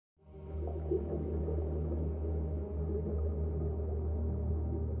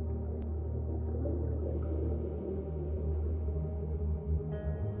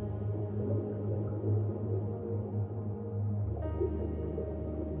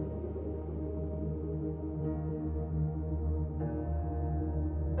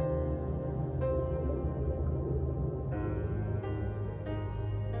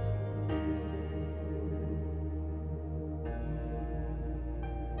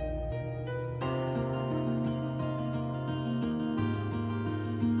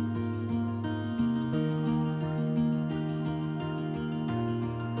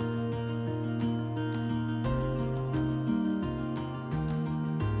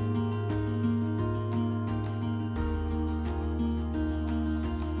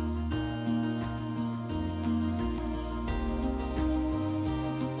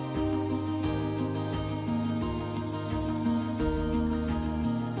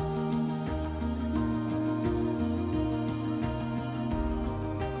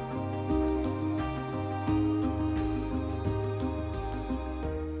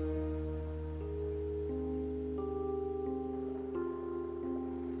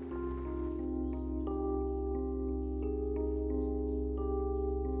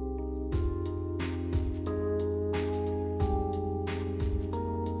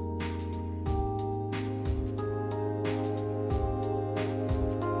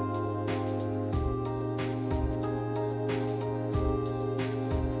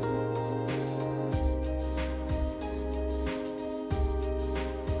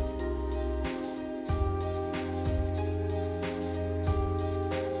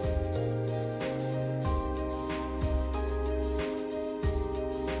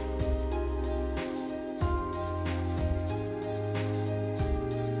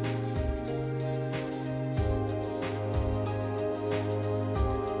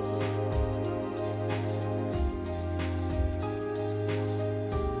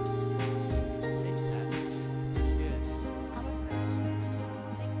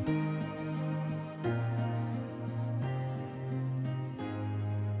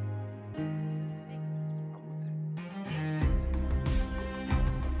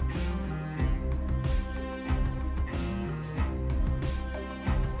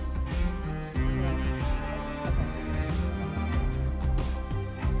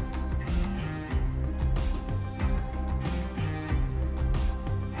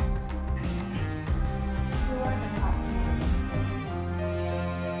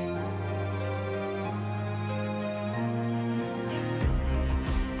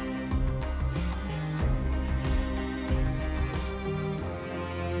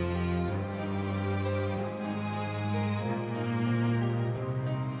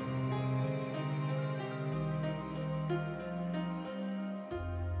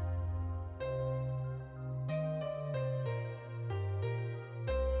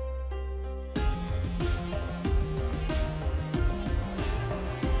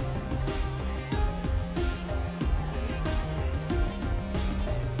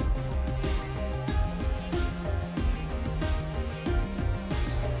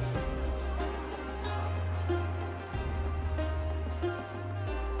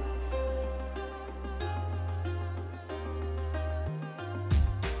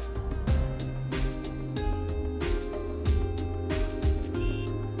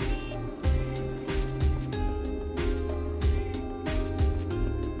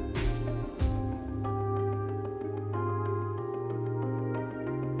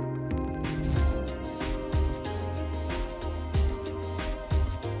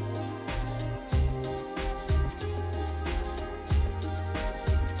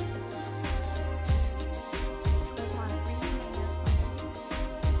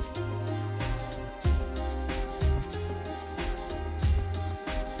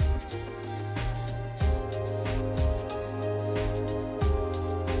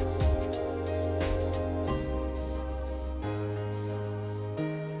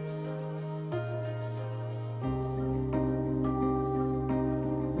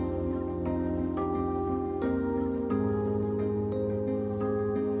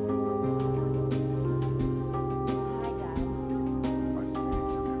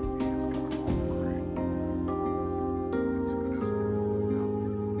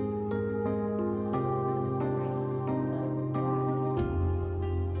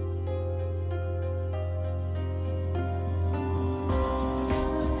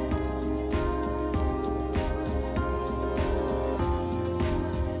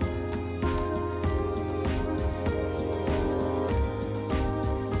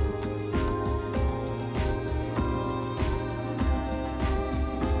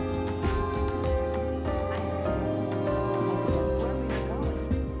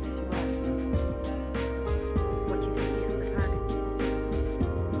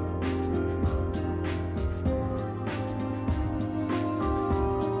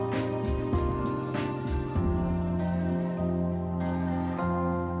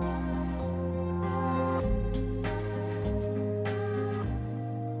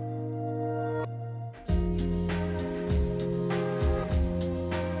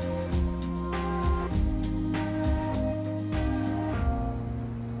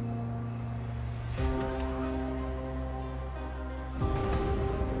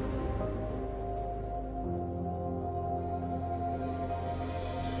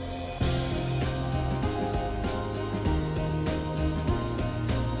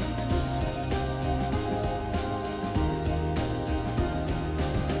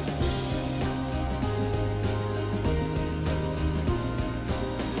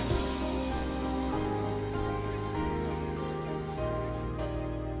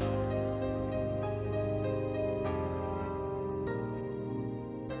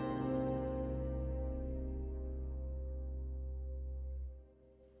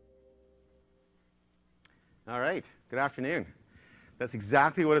All right, good afternoon. That's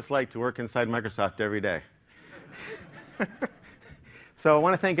exactly what it's like to work inside Microsoft every day. So I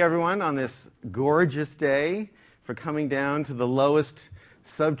want to thank everyone on this gorgeous day for coming down to the lowest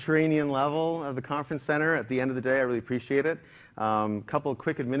subterranean level of the conference center at the end of the day. I really appreciate it. Couple of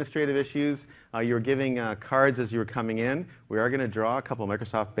quick administrative issues. You were giving cards as you were coming in. We are going to draw a couple of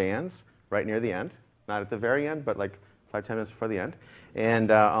Microsoft bands right near the end. Not at the very end, but like 5-10 minutes before the end.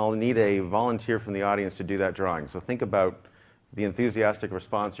 And I'll need a volunteer from the audience to do that drawing. So think about the enthusiastic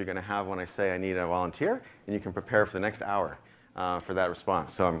response you're going to have when I say I need a volunteer, and you can prepare for the next hour for that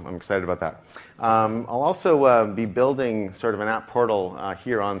response. So I'm excited about that. I'll also be building sort of an app portal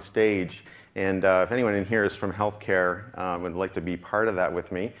here on stage. And if anyone in here is from healthcare and would like to be part of that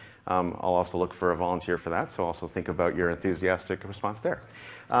with me, I'll also look for a volunteer for that. So also think about your enthusiastic response there.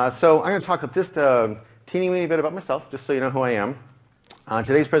 So I'm going to talk just a teeny-weeny bit about myself, just so you know who I am.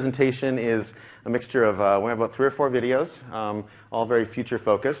 Today's presentation is a mixture of, we have about 3 or 4 videos, all very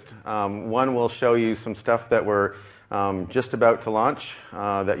future-focused. One will show you some stuff that we're just about to launch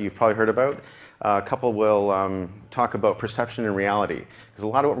that you've probably heard about. A couple will talk about perception and reality, because a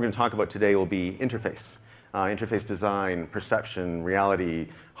lot of what we're going to talk about today will be interface. Interface design, perception, reality,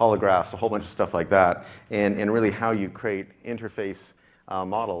 holographs, a whole bunch of stuff like that, and really how you create interface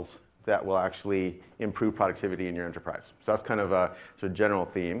models that will actually improve productivity in your enterprise. So that's kind of a sort of general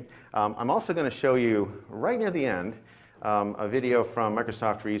theme. I'm also going to show you, right near the end, a video from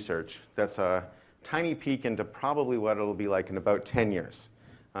Microsoft Research that's a tiny peek into probably what it'll be like in about 10 years.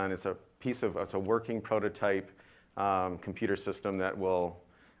 And it's a piece of, it's a working prototype computer system that will,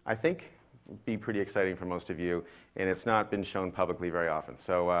 I think, be pretty exciting for most of you, and it's not been shown publicly very often.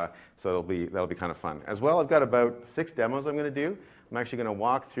 So, that'll be kind of fun. As well, I've got about 6 demos I'm going to do. I'm actually going to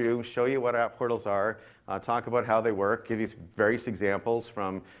walk through, show you what Apportals are, talk about how they work, give you various examples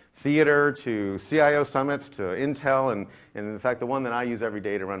from theater to CIO summits to Intel, and in fact, the one that I use every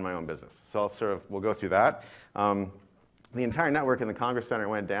day to run my own business. So we'll go through that. The entire network in the Congress Center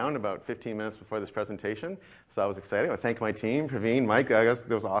went down about 15 minutes before this presentation, so I was excited. I thank my team, Praveen, Mike, I guess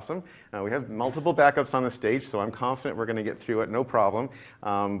that was awesome. We have multiple backups on the stage, so I'm confident we're going to get through it, no problem.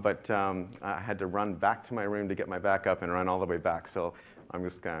 But I had to run back to my room to get my backup and run all the way back, so I'm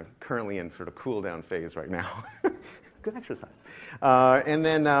just currently in sort of cool down phase right now. Good exercise. And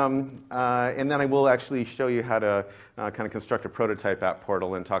then I will actually show you how to kind of construct a prototype app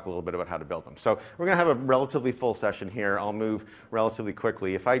portal and talk a little bit about how to build them. So we're going to have a relatively full session here. I'll move relatively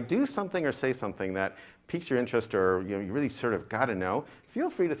quickly. If I do something or say something that piques your interest or you really sort of got to know, feel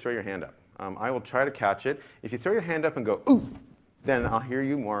free to throw your hand up. I will try to catch it. If you throw your hand up and go, ooh, then I'll hear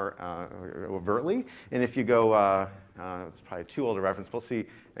you more overtly. And if you go, it's probably too old a reference. We'll see if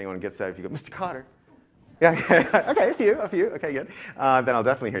anyone gets that. If you go, Mr. Cotter. Yeah, okay, a few, okay, good. Then I'll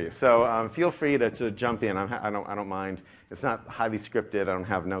definitely hear you. So feel free to jump in. I don't mind. It's not highly scripted. I don't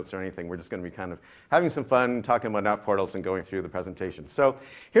have notes or anything. We're just going to be kind of having some fun, talking about app portals and going through the presentation. So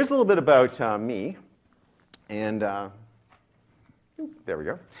here's a little bit about me. And there we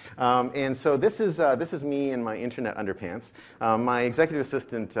go. And so this is me in my internet underpants. My executive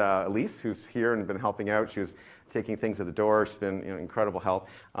assistant, Elise, who's here and been helping out, she was taking things at the door. She's been incredible help.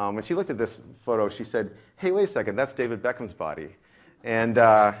 When she looked at this photo, she said, hey, wait a second, that's David Beckham's body. And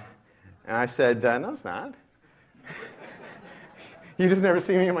I said, no, it's not. You just never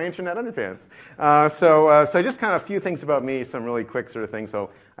see me in my internet underpants. So just kind of a few things about me, some really quick sort of things.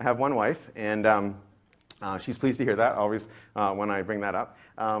 So I have one wife, and she's pleased to hear that always when I bring that up.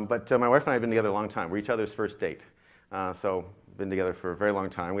 But my wife and I have been together a long time. We're each other's first date. So been together for a very long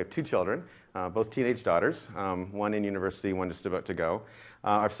time. We have 2 children, both teenage daughters, one in university, one just about to go.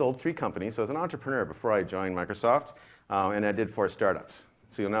 I've sold 3 companies. So I was an entrepreneur before I joined Microsoft, and I did 4 startups.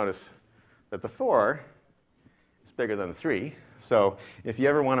 So you'll notice that the 4 is bigger than the 3. So if you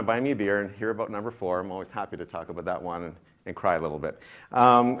ever want to buy me a beer and hear about number 4, I'm always happy to talk about that one and cry a little bit.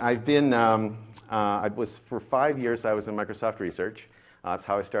 For 5 years, I was in Microsoft Research. That's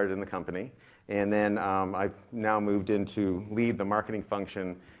how I started in the company. And then I've now moved into lead the marketing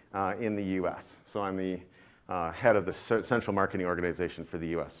function in the US. So I'm the head of the central marketing organization for the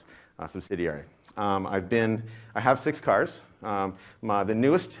US subsidiary. I have 6 cars. The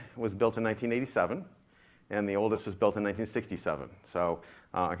newest was built in 1987, and the oldest was built in 1967. So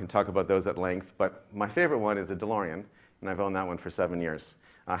I can talk about those at length. But my favorite one is a DeLorean, and I've owned that one for 7 years.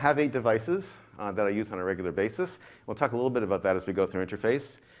 I have 8 devices that I use on a regular basis. We'll talk a little bit about that as we go through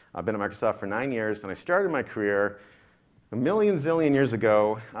interface. I've been at Microsoft for 9 years, and I started my career a million zillion years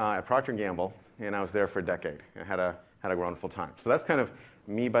ago at Procter & Gamble, and I was there for a decade. I had a wonderful time. So that's kind of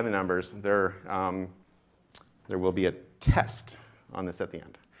me by the numbers. There will be a test on this at the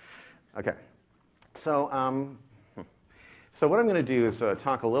end. Okay. So what I'm going to do is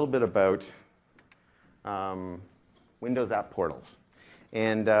talk a little bit about Windows App Portals.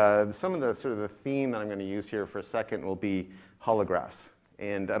 And some of the sort of the theme that I'm going to use here for a second will be holographs.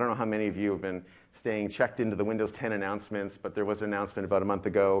 And I don't know how many of you have been staying checked into the Windows 10 announcements, but there was an announcement about a month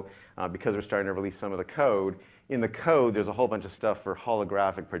ago because we're starting to release some of the code. In the code, there's a whole bunch of stuff for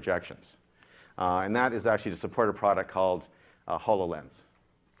holographic projections. And that is actually to support a product called HoloLens.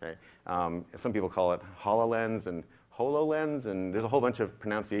 Okay? Some people call it HoloLens and HoloLens, and there's a whole bunch of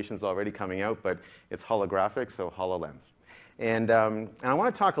pronunciations already coming out, but it's holographic, so HoloLens. And I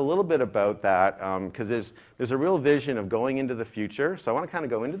want to talk a little bit about that because there's a real vision of going into the future. So I want to kind of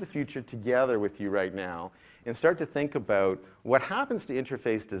go into the future together with you right now and start to think about what happens to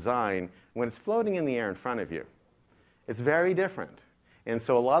interface design when it's floating in the air in front of you. It's very different. And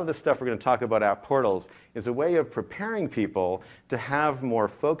so a lot of the stuff we're going to talk about at Portals is a way of preparing people to have more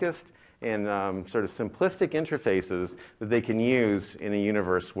focused and sort of simplistic interfaces that they can use in a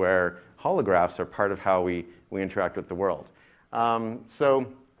universe where holographs are part of how we interact with the world. I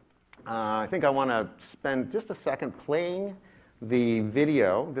think I want to spend just a second playing the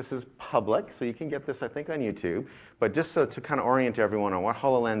video. This is public, so you can get this, I think, on YouTube. But just so to kind of orient everyone on what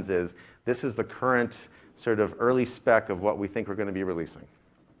HoloLens is, this is the current sort of early spec of what we think we're going to be releasing.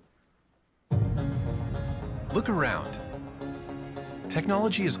 Look around.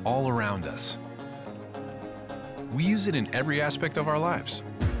 Technology is all around us. We use it in every aspect of our lives.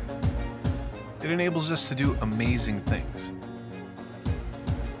 It enables us to do amazing things.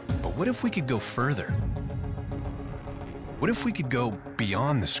 But what if we could go further? What if we could go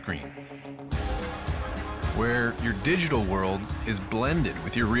beyond the screen? Where your digital world is blended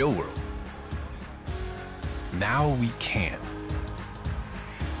with your real world. Now we can.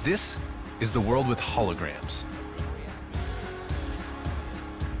 This is the world with holograms.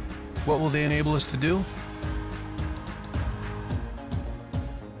 What will they enable us to do?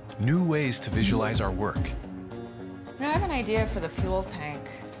 New ways to visualize our work. I have an idea for the fuel tank.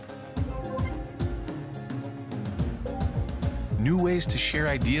 New ways to share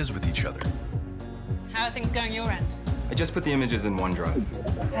ideas with each other. How are things going your end? I just put the images in OneDrive.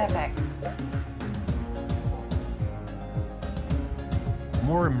 Perfect.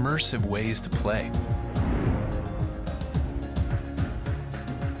 More immersive ways to play.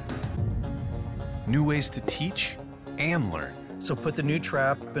 New ways to teach and learn. So put the new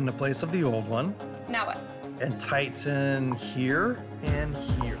trap in the place of the old one. Now what? And tighten here and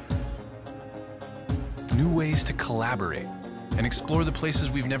here. New ways to collaborate and explore the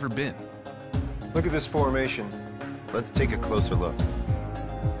places we've never been. Look at this formation. Let's take a closer look.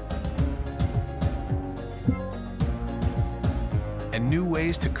 And new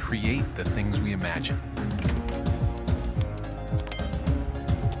ways to create the things we imagine.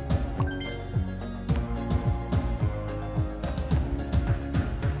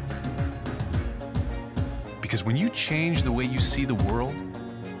 Because when you change the way you see the world,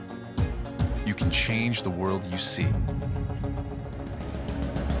 you can change the world you see.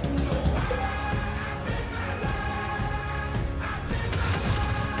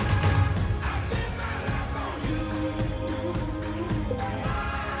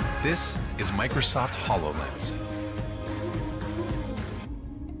 This is Microsoft HoloLens.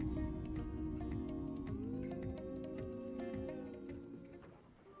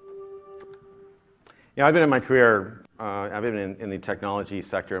 Yeah, I've been in my career, I've been in the technology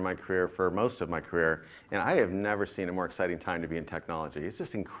sector in my career for most of my career, and I have never seen a more exciting time to be in technology. It's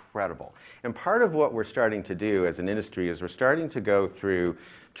just incredible. And part of what we're starting to do as an industry is we're starting to go through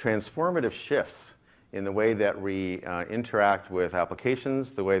transformative shifts in the way that we interact with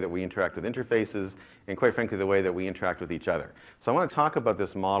applications, the way that we interact with interfaces, and quite frankly, the way that we interact with each other. So I want to talk about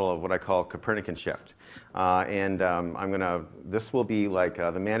this model of what I call Copernican shift. This will be like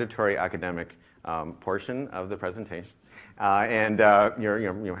the mandatory academic portion of the presentation.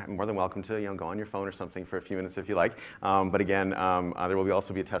 You're more than welcome to go on your phone or something for a few minutes if you like. But again, there will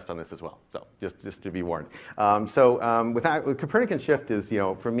also be a test on this as well. So just to be warned. With Copernican shift is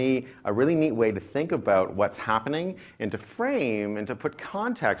for me a really neat way to think about what's happening and to frame and to put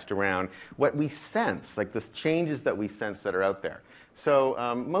context around what we sense, like the changes that we sense that are out there.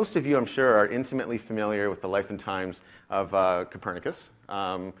 So most of you, I'm sure, are intimately familiar with the life and times of Copernicus.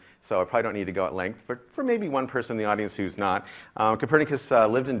 So I probably don't need to go at length, but for maybe one person in the audience who's not. Copernicus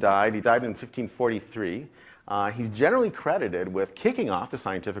lived and died. He died in 1543. He's generally credited with kicking off the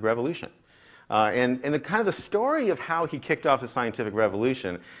scientific revolution. And the story of how he kicked off the scientific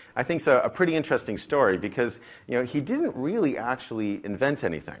revolution, I think is a pretty interesting story because he didn't really actually invent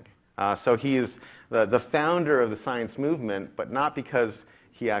anything. So he is the founder of the science movement, but not because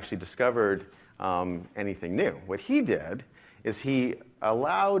he actually discovered anything new. What he did is he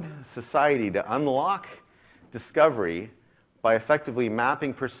allowed society to unlock discovery by effectively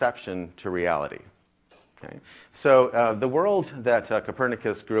mapping perception to reality. Okay? So the world that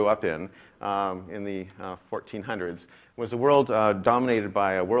Copernicus grew up in the 1400s was a world dominated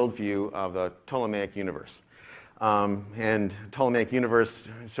by a worldview of the Ptolemaic universe. And Ptolemaic universe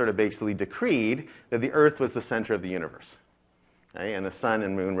sort of basically decreed that the Earth was the center of the universe. Okay? And the sun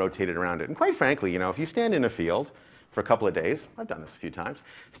and moon rotated around it. And quite frankly, if you stand in a field for a couple of days, I've done this a few times,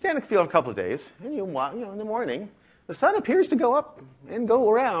 stand in a field a couple of days, and you walk, in the morning, the sun appears to go up and go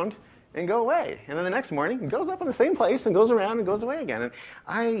around and go away. And then the next morning, it goes up in the same place and goes around and goes away again.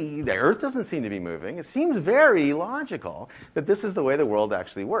 And the Earth doesn't seem to be moving. It seems very logical that this is the way the world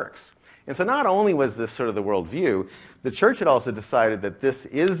actually works. And so not only was this sort of the world view, the church had also decided that this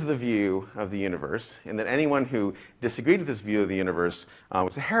is the view of the universe, and that anyone who disagreed with this view of the universe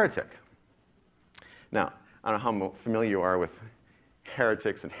was a heretic. Now, I don't know how familiar you are with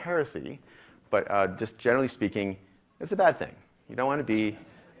heretics and heresy, but just generally speaking, it's a bad thing. You don't want to be,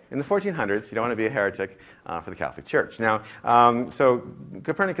 in the 1400s, you don't want to be a heretic for the Catholic Church. Now, so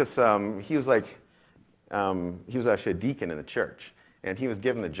Copernicus, he was actually a deacon in the church, and he was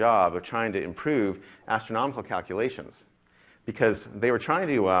given the job of trying to improve astronomical calculations, because they were trying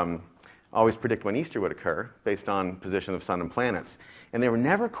to always predict when Easter would occur based on position of sun and planets, and they were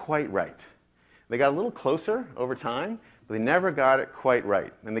never quite right. They got a little closer over time, but they never got it quite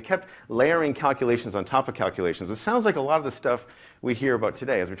right. And they kept layering calculations on top of calculations, which sounds like a lot of the stuff we hear about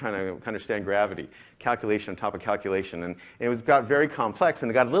today as we're trying to understand gravity. Calculation on top of calculation. And it got very complex, and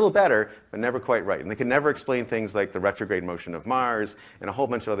it got a little better, but never quite right. And they could never explain things like the retrograde motion of Mars and a whole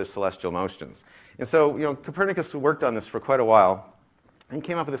bunch of other celestial motions. And so, Copernicus worked on this for quite a while, and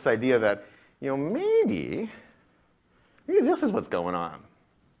came up with this idea that, maybe this is what's going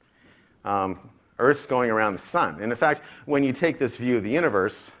on. Earth's going around the sun. And in fact, when you take this view of the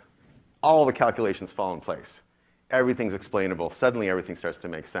universe, all the calculations fall in place. Everything's explainable. Suddenly, everything starts to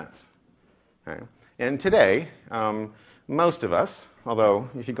make sense. Okay? And today, most of us, although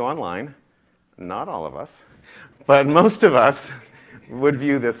if you go online, not all of us, but most of us would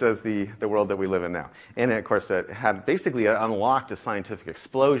view this as the world that we live in now. And of course, it had basically unlocked a scientific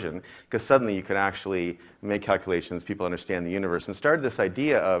explosion, because suddenly you could actually make calculations, people understand the universe, and started this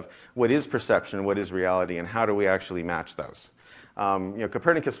idea of what is perception, what is reality, and how do we actually match those.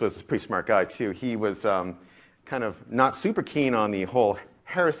 Copernicus was a pretty smart guy, too. He was kind of not super keen on the whole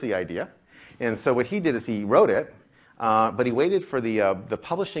heresy idea. And so what he did is he wrote it, but he waited for the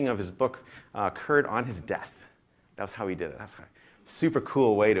publishing of his book occurred on his death. That's how he did it. That's how. Super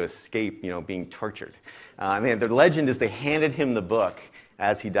cool way to escape, being tortured. And the legend is they handed him the book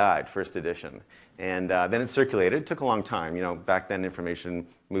as he died, first edition. And then it circulated. It took a long time. Back then information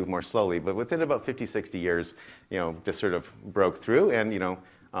moved more slowly. But within about 50, 60 years, this sort of broke through, and,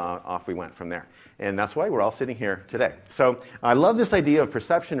 off we went from there. And that's why we're all sitting here today. So I love this idea of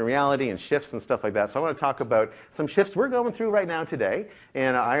perception and reality and shifts and stuff like that. So I want to talk about some shifts we're going through right now today.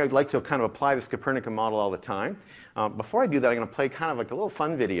 And I like to kind of apply this Copernican model all the time. Before I do that, I'm going to play kind of like a little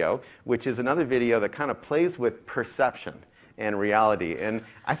fun video, which is another video that kind of plays with perception and reality. And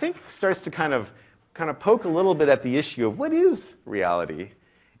I think starts to kind of poke a little bit at the issue of what is reality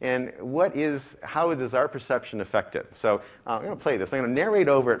and how does our perception affect it. So I'm going to play this. I'm going to narrate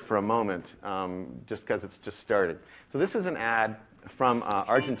over it for a moment, just because it's just started. So this is an ad from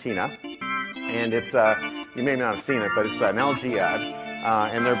Argentina, and it's you may not have seen it, but it's an LG ad,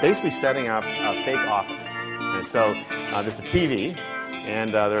 and they're basically setting up a fake office. And so there's a TV,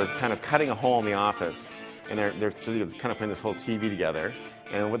 and they're kind of cutting a hole in the office, and they're kind of putting this whole TV together.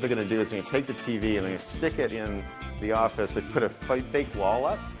 And what they're going to do is they're going to take the TV and they're going to stick it in the office. They put a fake wall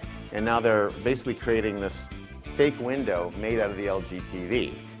up, and now they're basically creating this fake window made out of the LG TV.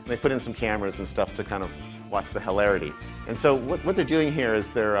 And they put in some cameras and stuff to kind of watch the hilarity. And so what they're doing here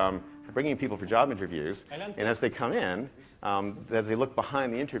is they're bringing people for job interviews, and as they come in, as they look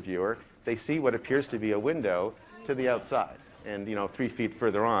behind the interviewer, they see what appears to be a window to the outside. And 3 feet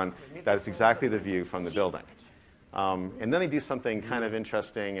further on, that is exactly the view from the building. And then they do something kind of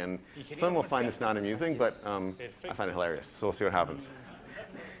interesting, and some will find this not amusing, but I find it hilarious. So we'll see what happens.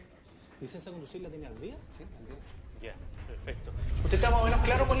 ¿Licencia conducir la tiene al día? Sí, al día. Ya, perfecto. ¿Usted está más o menos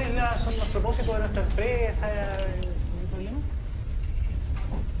claro cuáles son los propósitos de nuestra empresa? ¿No hay problema?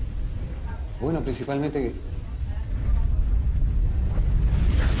 Bueno, principalmente...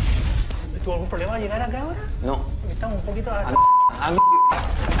 ¿Tuvo algún problema al llegar acá ahora? No. Estamos un poquito...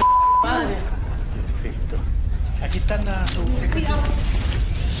 Madre. Perfecto. Aquí están sus...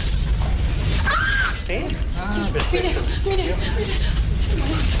 ¿Sí? Ah, perfecto. Mire.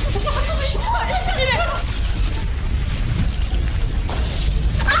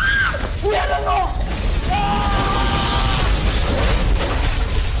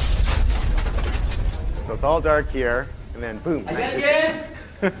 it's all dark here, and then boom.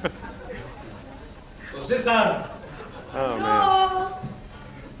 César. Oh, man.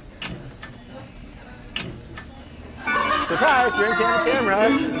 Surprise, you're in camera.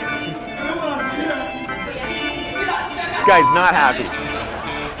 This guy's not happy.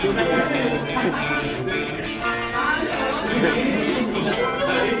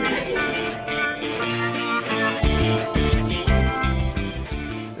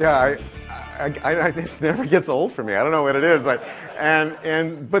 Yeah, this never gets old for me. I don't know what it is. But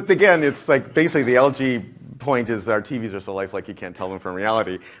again, it's like basically the LG point is our TVs are so lifelike you can't tell them from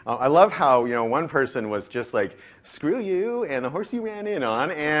reality. I love how one person was just like screw you and the horse you ran in on,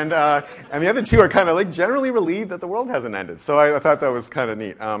 and the other two are kind of like generally relieved that the world hasn't ended. So I thought that was kind of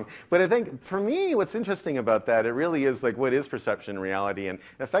neat. But I think for me, what's interesting about that, it really is like what is perception and reality, and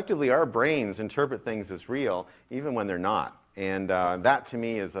effectively our brains interpret things as real even when they're not. And that, to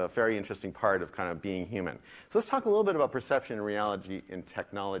me, is a very interesting part of kind of being human. So let's talk a little bit about perception and reality in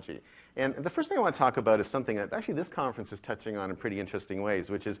technology. And the first thing I want to talk about is something that actually this conference is touching on in pretty interesting ways,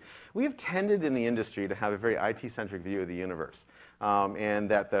 which is we have tended in the industry to have a very IT-centric view of the universe. And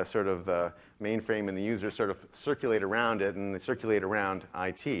that the sort of the mainframe and the users sort of circulate around it, and they circulate around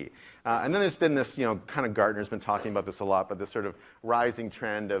IT. And then there's been this, kind of Gartner's been talking about this a lot, but this sort of rising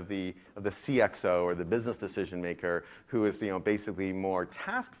trend of the CXO, or the business decision maker, who is basically more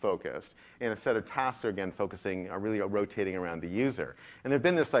task-focused, and instead of tasks are again focusing, are really rotating around the user. And there's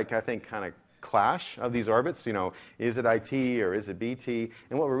been this, like, I think, kind of clash of these orbits. Is it IT or is it BT?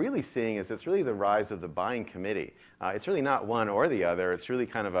 And what we're really seeing is it's really the rise of the buying committee. It's really not one or the other. It's really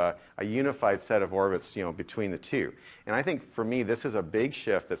kind of a unified set of orbits, between the two. And I think for me, this is a big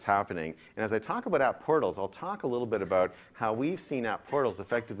shift that's happening. And as I talk about Apportals, I'll talk a little bit about how we've seen Apportals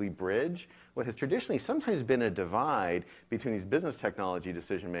effectively bridge what has traditionally sometimes been a divide between these business technology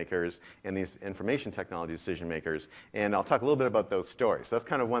decision makers and these information technology decision makers. And I'll talk a little bit about those stories. So that's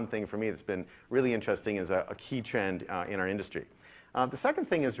kind of one thing for me that's been really interesting as a key trend in our industry. The second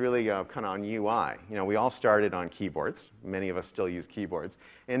thing is really kind of on UI. We all started on keyboards. Many of us still use keyboards.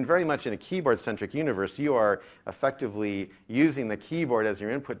 And very much in a keyboard-centric universe, you are effectively using the keyboard as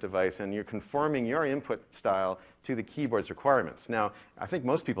your input device, and you're conforming your input style to the keyboard's requirements. Now, I think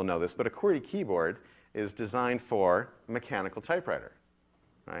most people know this, but a QWERTY keyboard is designed for a mechanical typewriter.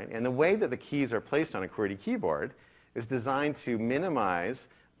 Right? And the way that the keys are placed on a QWERTY keyboard is designed to minimize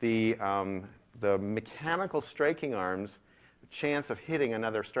the mechanical striking arm's chance of hitting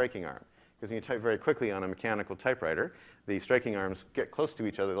another striking arm. Because when you type very quickly on a mechanical typewriter, the striking arms get close to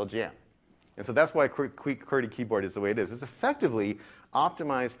each other, they'll jam. And so that's why QWERTY keyboard is the way it is. It's effectively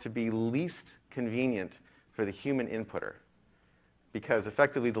optimized to be least convenient for the human inputter, because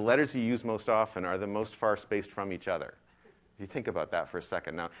effectively the letters you use most often are the most far spaced from each other. If you think about that for a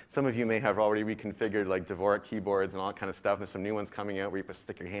second. Now, some of you may have already reconfigured like Dvorak keyboards and all that kind of stuff. There's some new ones coming out where you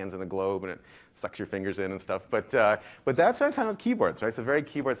stick your hands in the globe and it sucks your fingers in and stuff. But that's our kind of keyboards, right? It's a very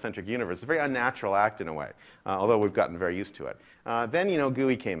keyboard-centric universe. It's a very unnatural act in a way, although we've gotten very used to it. Then,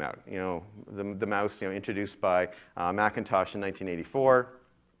 GUI came out. The mouse, introduced by Macintosh in 1984.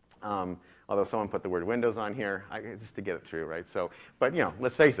 Although someone put the word Windows on here, just to get it through, right? So, but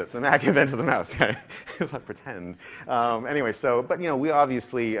let's face it, the Mac invented the mouse. Let's not pretend. Anyway, but we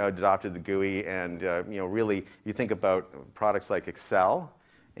obviously adopted the GUI, and really, you think about products like Excel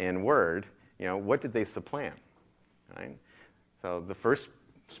and Word. What did they supplant? Right? So the first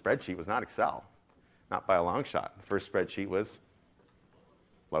spreadsheet was not Excel, not by a long shot. The first spreadsheet was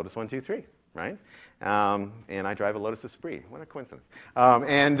Lotus 1-2-3. Right? And I drive a Lotus Esprit. What a coincidence.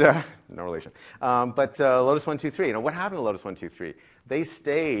 No relation. But Lotus 1-2-3. What happened to Lotus 1-2-3? They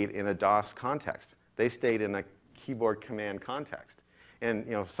stayed in a DOS context. They stayed in a keyboard command context.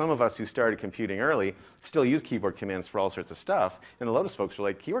 And some of us who started computing early still use keyboard commands for all sorts of stuff. And the Lotus folks were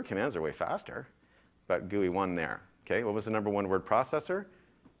like, keyboard commands are way faster. But GUI won there. Okay, what was the number one word processor?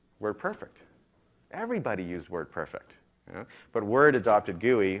 WordPerfect. Everybody used WordPerfect. But Word adopted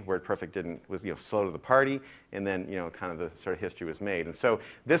GUI. WordPerfect was slow to the party, and then kind of the sort of history was made. And so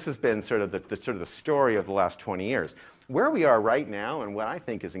this has been sort of the story of the last 20 years. Where we are right now, and what I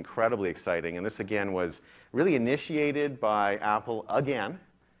think is incredibly exciting, and this again was really initiated by Apple again,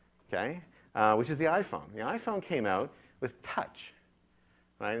 okay, which is the iPhone. The iPhone came out with touch.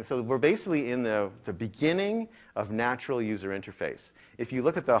 Right? And so we're basically in the beginning of natural user interface. If you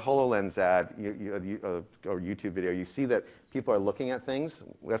look at the HoloLens ad or YouTube video, you see that people are looking at things.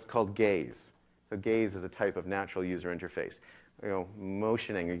 That's called gaze. So gaze is a type of natural user interface.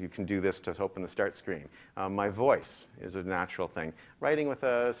 Motioning, you can do this to open the start screen. My voice is a natural thing. Writing with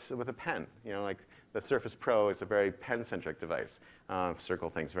a pen, like the Surface Pro is a very pen-centric device. Circle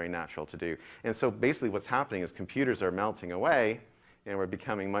things, very natural to do. And so basically what's happening is computers are melting away, and we're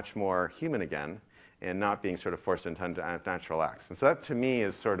becoming much more human again, and not being sort of forced into natural acts. And so that, to me,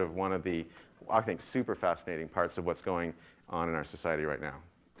 is sort of one of the, I think, super fascinating parts of what's going on in our society right now.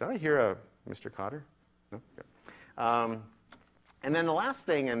 Did I hear a Mr. Cotter? No? Good. And then the last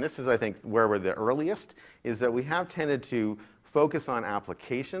thing, and this is, I think, where we're the earliest, is that we have tended to focus on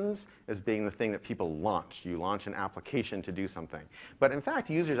applications as being the thing that people launch. You launch an application to do something. But in fact,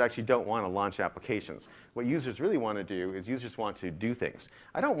 users actually don't want to launch applications. What users really want to do is users want to do things.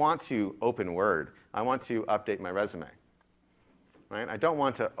 I don't want to open Word. I want to update my resume. Right? I don't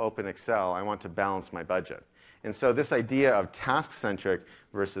want to open Excel. I want to balance my budget. And so this idea of task-centric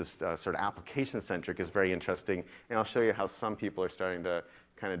versus sort of application-centric is very interesting. And I'll show you how some people are starting to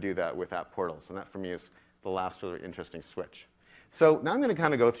kind of do that with Apportals. And that, for me, is the last really interesting switch. So now I'm going to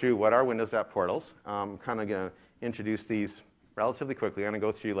kind of go through what are Windows Apportals. I'm kind of going to introduce these relatively quickly. I'm going to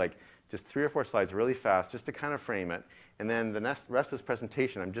go through like just 3 or 4 slides really fast just to kind of frame it. And then the rest of this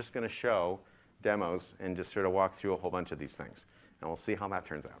presentation, I'm just going to show demos and just sort of walk through a whole bunch of these things. And we'll see how that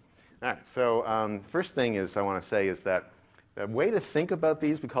turns out. All right, so first thing is I want to say is that the way to think about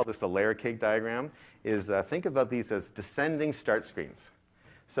these, we call this the layer cake diagram, is think about these as descending start screens.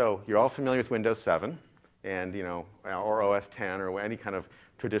 So you're all familiar with Windows 7. And, you know, or OS 10 or any kind of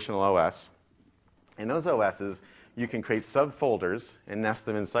traditional OS. In those OSs, you can create subfolders and nest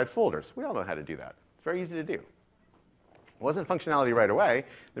them inside folders. We all know how to do that. It's very easy to do. It wasn't functionality right away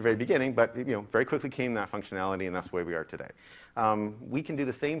at the very beginning, but very quickly came that functionality, and that's the way we are today. We can do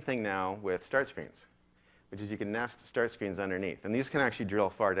the same thing now with start screens, which is you can nest start screens underneath. And these can actually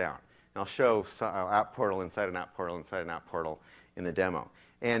drill far down. And I'll show app portal inside an app portal inside an app portal in the demo.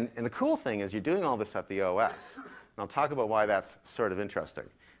 And the cool thing is you're doing all this at the OS. And I'll talk about why that's sort of interesting.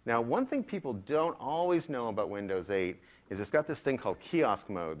 Now, one thing people don't always know about Windows 8 is it's got this thing called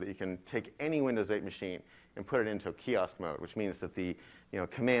kiosk mode that you can take any Windows 8 machine and put it into a kiosk mode, which means that the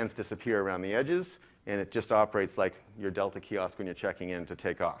commands disappear around the edges, and it just operates like your Delta kiosk when you're checking in to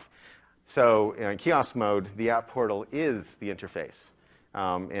take off. So in kiosk mode, the app portal is the interface.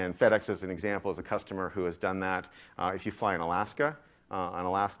 And FedEx, as an example, is a customer who has done that. If you fly in Alaska,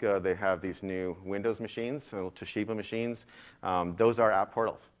 they have these new Windows machines, Toshiba machines. Those are app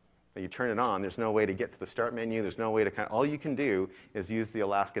portals. You turn it on, there's no way to get to the start menu. There's no way to all you can do is use the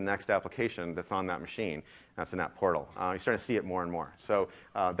Alaska Next application that's on that machine. That's an app portal. You're starting to see it more and more. So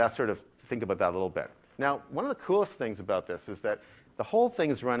that's sort of, think about that a little bit. Now, one of the coolest things about this is that the whole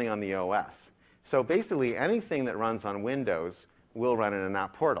thing is running on the OS. So basically, anything that runs on Windows will run in an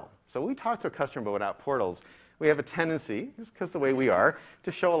app portal. So when we talk to a customer about app portals, we have a tendency, just because the way we are,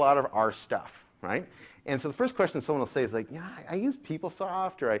 to show a lot of our stuff, right? And so the first question someone will say is like, yeah, I use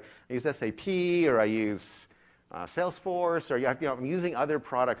PeopleSoft, or I use SAP, or I use Salesforce, or I'm using other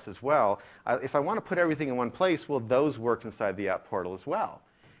products as well. If I want to put everything in one place, will those work inside the app portal as well?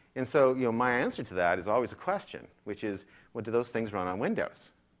 And so my answer to that is always a question, which is, well, do those things run on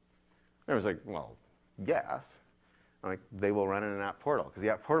Windows? And I was like, well, yes. They will run in an app portal, because the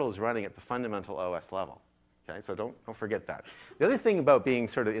app portal is running at the fundamental OS level. Okay, so don't forget that. The other thing about being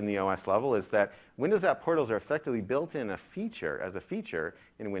sort of in the OS level is that Windows app portals are effectively built in as a feature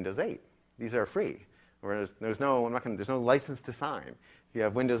in Windows 8. These are free. There's no license to sign. If you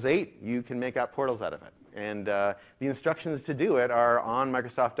have Windows 8, you can make app portals out of it. And the instructions to do it are on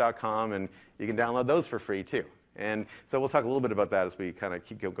Microsoft.com, and you can download those for free too. And so we'll talk a little bit about that as we kind of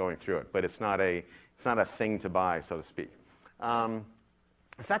keep going through it. But it's not a thing to buy, so to speak.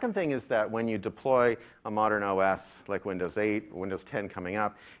 The second thing is that when you deploy a modern OS like Windows 8, Windows 10 coming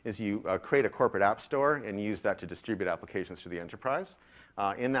up, is you create a corporate app store and use that to distribute applications to the enterprise.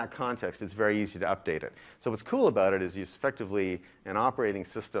 In that context, it's very easy to update it. So what's cool about it is it's effectively an operating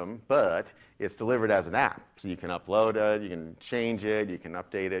system, but it's delivered as an app. So you can upload it, you can change it, you can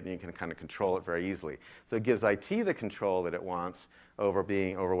update it, and you can kind of control it very easily. So it gives IT the control that it wants over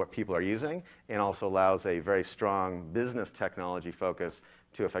what people are using, and also allows a very strong business technology focus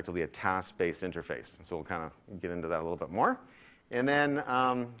to effectively a task-based interface. So we'll kind of get into that a little bit more. And then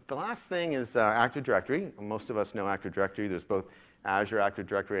the last thing is Active Directory. Most of us know Active Directory. There's both Azure Active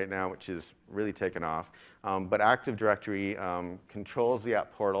Directory right now, which is really taken off. But Active Directory controls the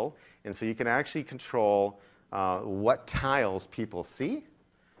app portal. And so you can actually control what tiles people see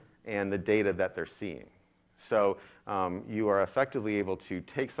and the data that they're seeing. So you are effectively able to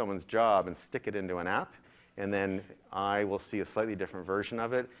take someone's job and stick it into an app, and then I will see a slightly different version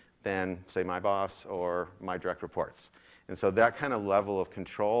of it than, say, my boss or my direct reports. And so that kind of level of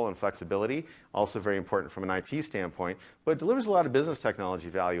control and flexibility, also very important from an IT standpoint, but it delivers a lot of business technology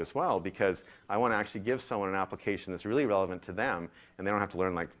value as well, because I want to actually give someone an application that's really relevant to them, and they don't have to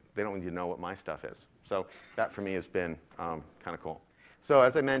learn, like, they don't need to know what my stuff is. So that for me has been kind of cool. So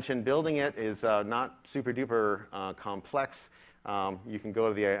as I mentioned, building it is not super duper complex. You can go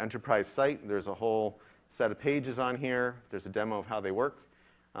to the enterprise site. There's a whole set of pages on here. There's a demo of how they work.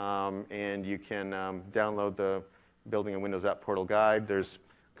 And you can download the Building a Windows App Portal guide. There's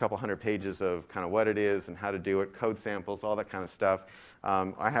a couple hundred pages of kind of what it is and how to do it, code samples, all that kind of stuff.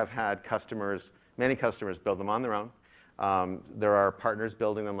 I have had customers, many customers, build them on their own. There are partners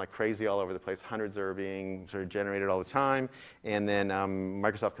building them like crazy all over the place. Hundreds are being sort of generated all the time. And then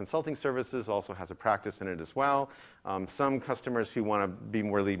Microsoft Consulting Services also has a practice in it as well. Some customers who want to be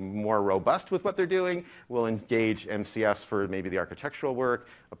more robust with what they're doing will engage MCS for maybe the architectural work,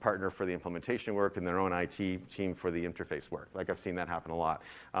 a partner for the implementation work, and their own IT team for the interface work. Like, I've seen that happen a lot.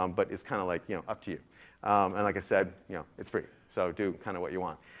 But it's kind of like, up to you. And like I said, it's free. So do kind of what you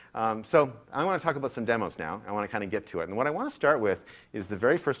want. So I want to talk about some demos now. I want to kind of get to it. And what I want to start with is the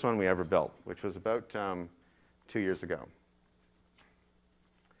very first one we ever built, which was about 2 years ago.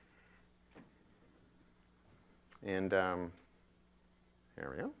 And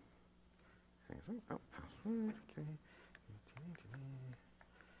here we go. Oh, password. Okay.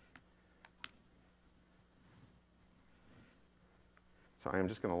 So I'm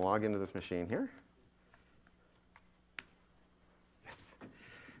just going to log into this machine here.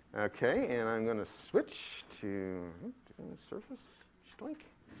 Okay, and I'm going to switch to Surface. Stoink.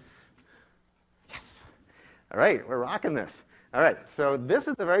 Yes. All right, we're rocking this. All right, so this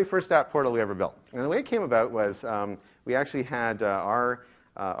is the very first app portal we ever built. And the way it came about was we actually had our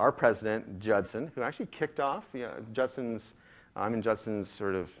president, Judson, who actually kicked off. I'm in Judson's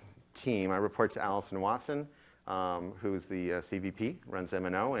sort of team. I report to Allison Watson, who's the CVP, runs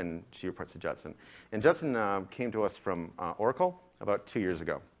M&O, and she reports to Judson. And Judson came to us from Oracle about 2 years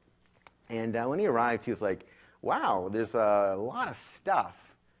ago. And when he arrived, he was like, wow, there's a lot of stuff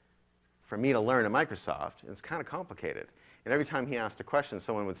for me to learn at Microsoft. It's kind of complicated. And every time he asked a question,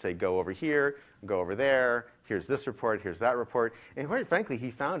 someone would say, go over here, go over there, here's this report, here's that report. And quite frankly,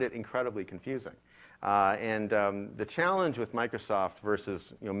 he found it incredibly confusing. The challenge with Microsoft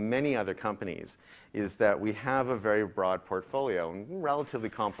versus many other companies is that we have a very broad portfolio and relatively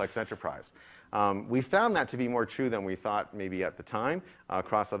complex enterprise. We found that to be more true than we thought maybe at the time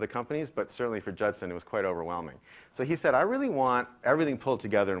across other companies, but certainly for Judson it was quite overwhelming. So he said, I really want everything pulled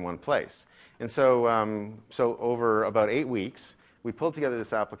together in one place. And so, so over about 8 weeks, we pulled together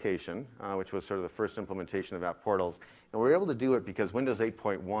this application, which was sort of the first implementation of Apportals. And we were able to do it because Windows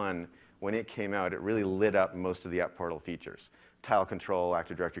 8.1, when it came out, it really lit up most of the Apportal features. Tile control,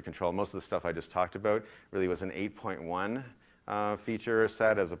 Active Directory control, most of the stuff I just talked about really was an 8.1 feature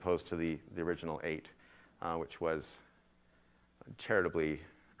set as opposed to the original 8, which was charitably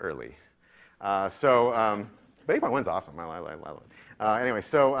early. But 8.1 is awesome. I love it. Anyway,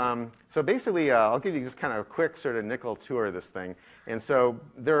 so basically, I'll give you just kind of a quick sort of nickel tour of this thing. And so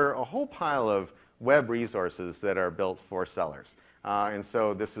there are a whole pile of web resources that are built for sellers. And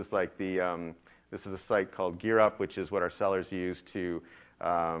so this is like this is a site called GearUp, which is what our sellers use to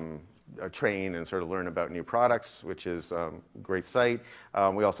train and sort of learn about new products, which is a great site.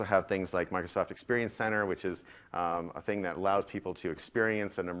 We also have things like Microsoft Experience Center, which is a thing that allows people to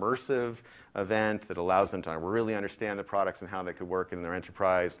experience an immersive event that allows them to really understand the products and how they could work in their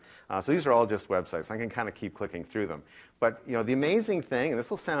enterprise. So these are all just websites. I can kind of keep clicking through them. But the amazing thing, and this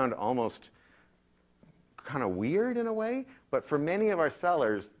will sound almost kind of weird in a way, but for many of our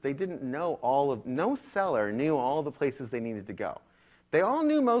sellers, they didn't know no seller knew all the places they needed to go. They all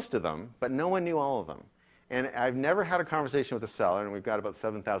knew most of them, but no one knew all of them. And I've never had a conversation with a seller, and we've got about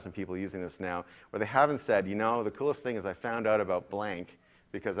 7,000 people using this now, where they haven't said, the coolest thing is I found out about blank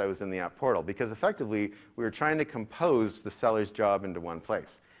because I was in the app portal. Because effectively, we were trying to compose the seller's job into one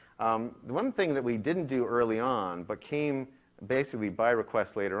place. The one thing that we didn't do early on, but came basically by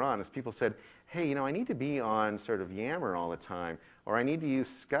request later on, is people said, hey, I need to be on sort of Yammer all the time, or I need to use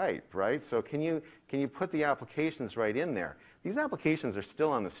Skype, right? So can you put the applications right in there? These applications are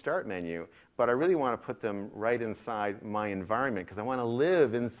still on the start menu, but I really want to put them right inside my environment because I want to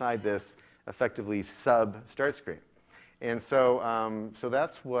live inside this effectively sub-start screen. And so, so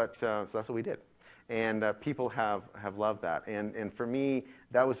that's what we did. And people have loved that. And for me,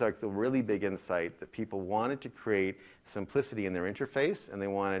 that was like the really big insight that people wanted to create simplicity in their interface, and they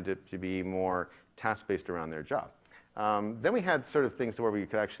wanted it to be more task-based around their job. Then we had sort of things where we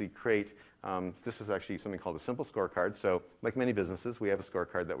could actually create, this is actually something called a simple scorecard. So like many businesses, we have a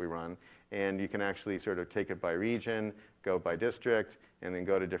scorecard that we run. And you can actually sort of take it by region, go by district, and then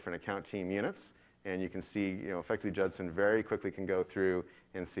go to different account team units. And you can see, effectively Judson very quickly can go through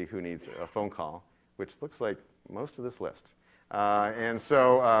and see who needs a phone call, which looks like most of this list.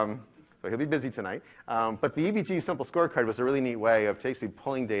 So he'll be busy tonight. But the EBG Simple Scorecard was a really neat way of basically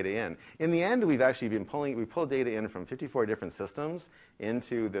pulling data in. In the end, we've actually been we pulled data in from 54 different systems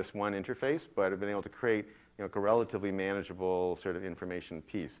into this one interface, but have been able to create a relatively manageable sort of information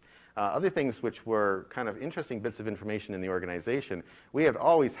piece. Other things which were kind of interesting bits of information in the organization, we had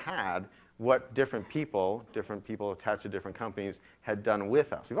always had what different people attached to different companies had done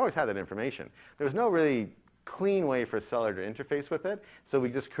with us. We've always had that information. There's no really clean way for a seller to interface with it, so we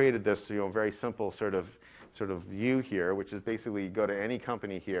just created this very simple sort of view here, which is basically go to any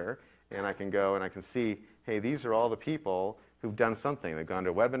company here, and I can go and I can see, hey, these are all the people who've done something. They've gone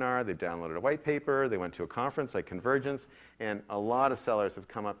to a webinar, they've downloaded a white paper, they went to a conference like Convergence, and a lot of sellers have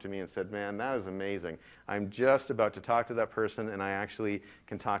come up to me and said, man, that is amazing. I'm just about to talk to that person, and I actually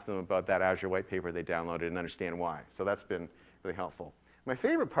can talk to them about that Azure white paper they downloaded and understand why. So that's been really helpful. My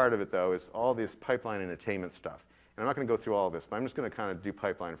favorite part of it, though, is all this pipeline and attainment stuff. And I'm not going to go through all of this, but I'm just going to kind of do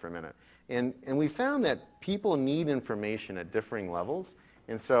pipeline for a minute. And we found that people need information at differing levels,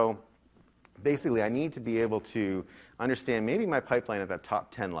 and so basically, I need to be able to understand maybe my pipeline at that top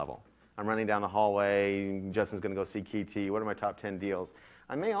 10 level. I'm running down the hallway, Justin's going to go see KT, what are my top 10 deals?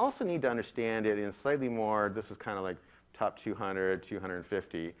 I may also need to understand it in slightly more, this is kind of like top 200,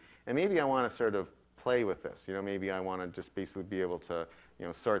 250, and maybe I want to sort of play with this. Maybe I want to just basically be able to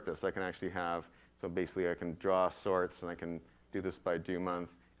sort this. I can actually have, so basically I can draw sorts, and I can do this by due month.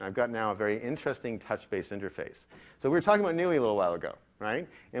 And I've got now a very interesting touch-based interface. So we were talking about NUI a little while ago, right?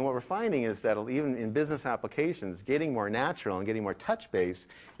 And what we're finding is that even in business applications, getting more natural and getting more touch-based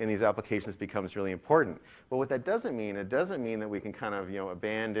in these applications becomes really important. But what that doesn't mean, it doesn't mean that we can kind of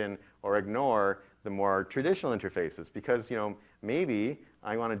abandon or ignore the more traditional interfaces, because maybe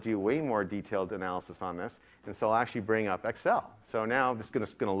I want to do way more detailed analysis on this, and so I'll actually bring up Excel. So now this is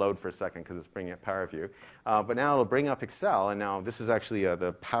going to load for a second because it's bringing up PowerView. But now it'll bring up Excel, and now this is actually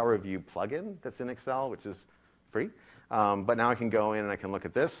the PowerView plugin that's in Excel, which is free. But now I can go in and I can look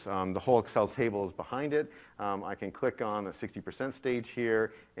at this. The whole Excel table is behind it. I can click on the 60% stage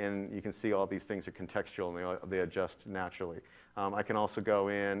here, and you can see all these things are contextual, and they adjust naturally. I can also go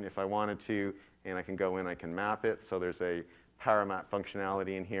in if I wanted to, and I can go in, I can map it. So there's a Power Map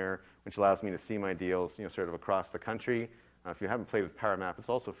functionality in here, which allows me to see my deals, sort of across the country. If you haven't played with Power Map, it's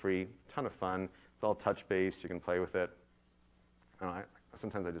also free, ton of fun. It's all touch-based. You can play with it.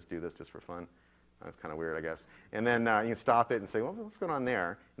 Sometimes I just do this just for fun. That's kind of weird, I guess. And then you can stop it and say, well, what's going on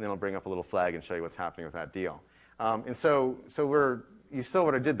there? And then it'll bring up a little flag and show you what's happening with that deal. And so you saw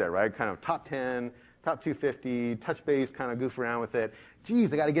what I did there, right? Kind of top 10, top 250, touch-based, kind of goof around with it.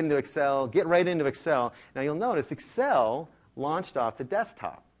 Geez, I got to get into Excel, get right into Excel. Now you'll notice Excel launched off the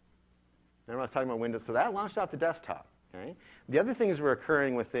desktop. Remember I was talking about Windows? So that launched off the desktop. Okay? The other things were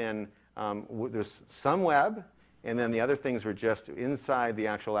occurring within, there's some web, and then the other things were just inside the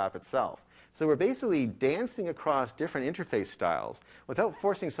actual app itself. So we're basically dancing across different interface styles without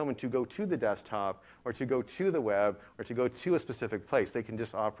forcing someone to go to the desktop or to go to the web or to go to a specific place. They can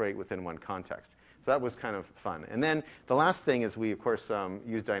just operate within one context. So that was kind of fun. And then the last thing is we, of course,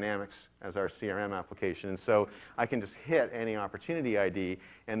 use Dynamics as our CRM application. And so I can just hit any opportunity ID,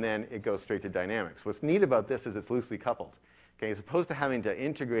 and then it goes straight to Dynamics. What's neat about this is it's loosely coupled. Okay, as opposed to having to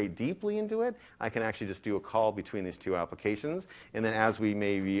integrate deeply into it, I can actually just do a call between these two applications. And then as we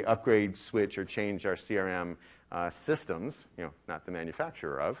maybe upgrade, switch, or change our CRM systems, not the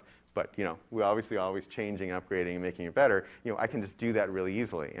manufacturer of, but we're obviously always changing, upgrading, and making it better. I can just do that really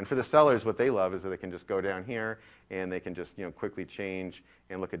easily. And for the sellers, what they love is that they can just go down here and they can just quickly change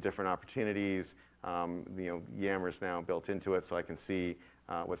and look at different opportunities. Yammer's now built into it, so I can see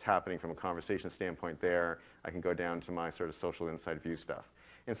what's happening from a conversation standpoint there. I can go down to my sort of social insight view stuff.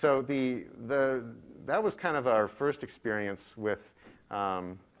 And so that was kind of our first experience with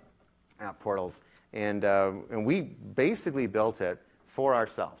Apportals. And we basically built it for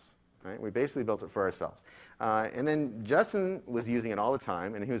ourselves. Right? We basically built it for ourselves. And then Justin was using it all the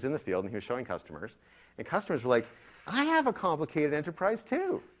time, and he was in the field, and he was showing customers. And customers were like, I have a complicated enterprise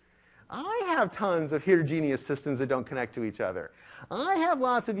too. I have tons of heterogeneous systems that don't connect to each other. I have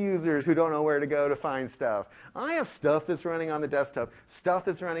lots of users who don't know where to go to find stuff. I have stuff that's running on the desktop, stuff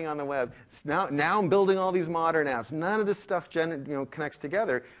that's running on the web. Now I'm building all these modern apps. None of this stuff connects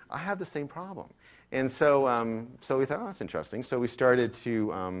together. I have the same problem. And so we thought, oh, that's interesting. So we started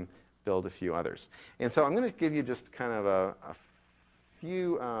to build a few others. And so I'm going to give you just kind of a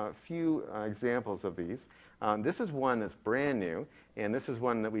few examples of these. This is one that's brand new, and this is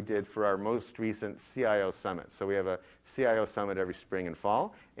one that we did for our most recent CIO Summit. So we have a CIO Summit every spring and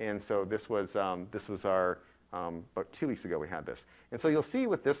fall, and so this was our, about 2 weeks ago we had this. And so you'll see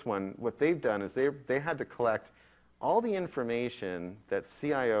with this one, what they've done is they had to collect all the information that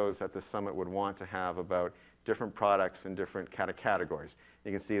CIOs at the summit would want to have about different products and different kind of categories.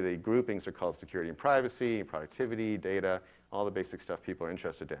 You can see the groupings are called security and privacy, productivity, data, all the basic stuff people are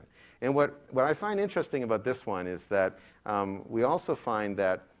interested in. And what I find interesting about this one is that we also find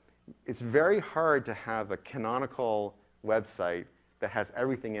that it's very hard to have a canonical website that has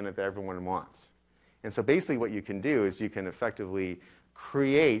everything in it that everyone wants. And so basically what you can do is you can effectively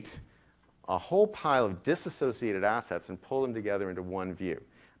create a whole pile of disassociated assets and pull them together into one view.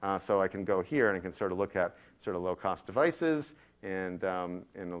 So I can go here and I can sort of look at sort of low-cost devices, and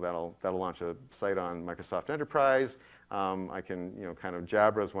that'll launch a site on Microsoft Enterprise. I can kind of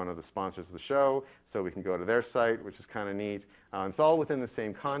Jabra is one of the sponsors of the show, so we can go to their site, which is kind of neat. It's all within the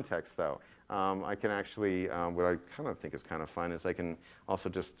same context, though. I can actually, what I kind of think is kind of fun is I can also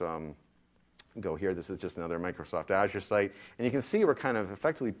just go here. This is just another Microsoft Azure site. And you can see we're kind of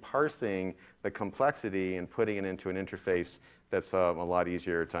effectively parsing the complexity and putting it into an interface that's a lot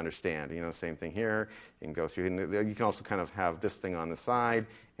easier to understand. Same thing here. You can go through. And you can also kind of have this thing on the side,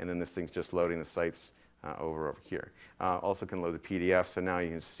 and then this thing's just loading the sites over here. Also can load the PDF. So now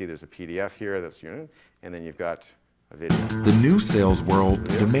you can see there's a PDF here. That's and then you've got a video. The new sales world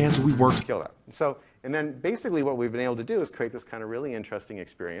demands we work. Kill that. So, and then basically what we've been able to do is create this kind of really interesting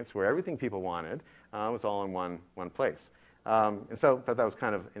experience where everything people wanted was all in one place. And so that was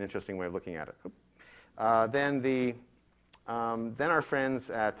kind of an interesting way of looking at it. Then our friends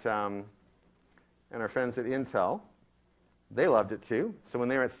at Intel, they loved it too. So when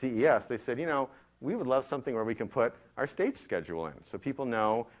they were at CES, they said, we would love something where we can put our stage schedule in, so people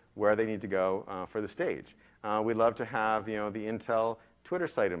know where they need to go for the stage. We'd love to have the Intel Twitter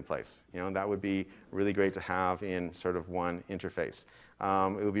site in place. That would be really great to have in sort of one interface.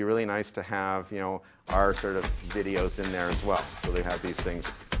 It would be really nice to have our sort of videos in there as well, so they have these things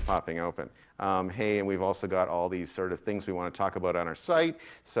popping open. Hey, and we've also got all these sort of things we want to talk about on our site.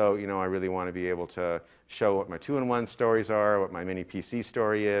 So I really want to be able to show what my 2-in-1 stories are, what my mini PC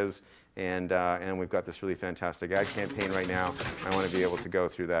story is, and we've got this really fantastic ad campaign right now. I want to be able to go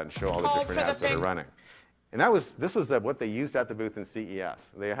through that and show all the different ads that are running. And this was what they used at the booth in CES.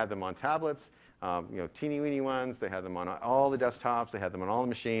 They had them on tablets, teeny weeny ones. They had them on all the desktops. They had them on all the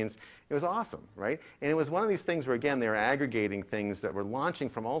machines. It was awesome, right? And it was one of these things where, again, they were aggregating things that were launching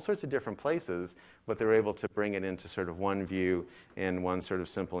from all sorts of different places, but they were able to bring it into sort of one view and one sort of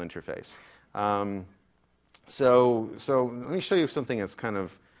simple interface. So let me show you something that's kind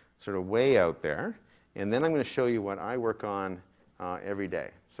of sort of way out there, and then I'm going to show you what I work on every day.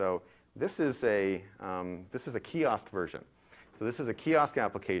 So this is a kiosk version. So this is a kiosk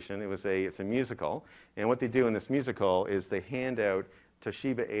application. It's a musical, and what they do in this musical is they hand out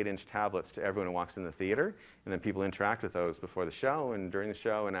Toshiba 8-inch tablets to everyone who walks in the theater, and then people interact with those before the show and during the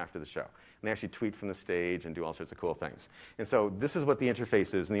show and after the show. And they actually tweet from the stage and do all sorts of cool things. And so this is what the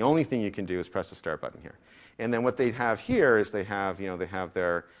interface is, and the only thing you can do is press the start button here. And then what they have here is they have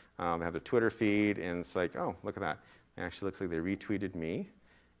their Twitter feed, and it's like, oh, look at that. It actually looks like they retweeted me.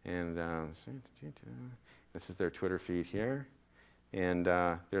 And this is their Twitter feed here. And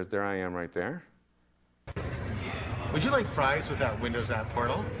there I am right there. Would you like fries with that Windows app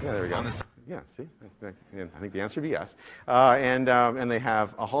portal? Yeah, there we go. Yeah, see? I think the answer would be yes. And they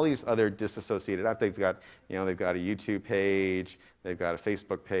have all these other disassociated apps. They've got a YouTube page. They've got a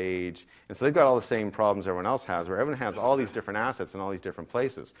Facebook page. And so they've got all the same problems everyone else has, where everyone has all these different assets in all these different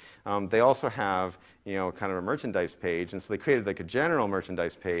places. They also have kind of a merchandise page. And so they created like a general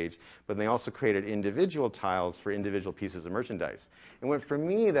merchandise page, but they also created individual tiles for individual pieces of merchandise. And for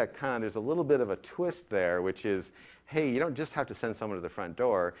me, there's a little bit of a twist there, which is, hey, you don't just have to send someone to the front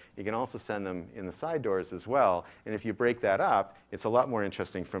door. You can also send them in the side doors as well. And if you break that up, it's a lot more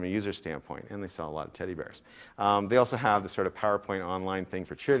interesting from a user standpoint. And they sell a lot of teddy bears. They also have this sort of PowerPoint online thing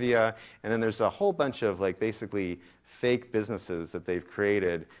for trivia. And then there's a whole bunch of like fake businesses that they've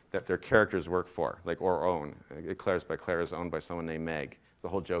created that their characters work for, or own. Claire's by Claire is owned by someone named Meg. The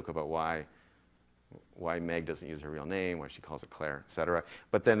whole joke about why Meg doesn't use her real name, why she calls it Claire, et cetera.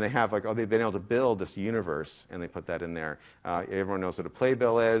 But then they have they've been able to build this universe, and they put that in there. Everyone knows what a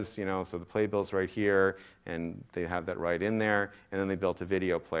playbill is, so the playbill's right here, and they have that right in there. And then they built a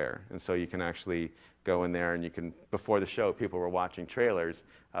video player, and so you can actually go in there, and you can, before the show, people were watching trailers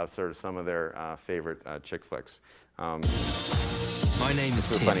of sort of some of their favorite chick flicks. My name is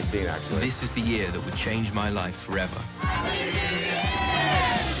It's a Kim. funny scene, actually. This is the year that would change my life forever.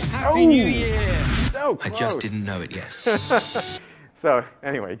 Happy New Year! So I close. just didn't know it yet. So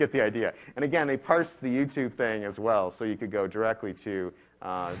anyway, you get the idea. And again, they parsed the YouTube thing as well, so you could go directly to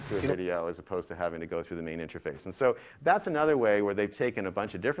a video as opposed to having to go through the main interface. And so that's another way where they've taken a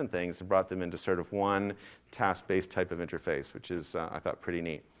bunch of different things and brought them into sort of one task-based type of interface, which is, I thought, pretty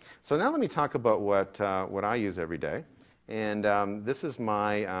neat. So now let me talk about what I use every day. And this is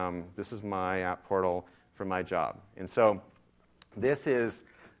my app portal for my job. And so this is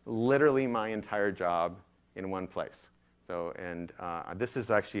literally my entire job in one place. So, and this is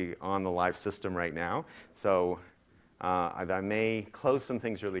actually on the live system right now. So I may close some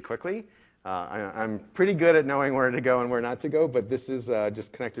things really quickly. I'm pretty good at knowing where to go and where not to go, but this is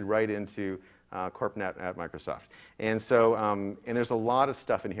just connected right into CorpNet at Microsoft. And so, and there's a lot of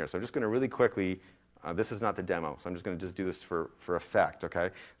stuff in here. So I'm just going to really quickly, this is not the demo, so I'm just going to just do this for effect,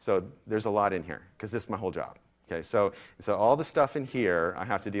 okay? So there's a lot in here, because this is my whole job. Okay, so all the stuff in here I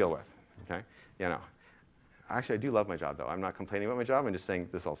have to deal with, okay? You know. Actually, I do love my job, though. I'm not complaining about my job. I'm just saying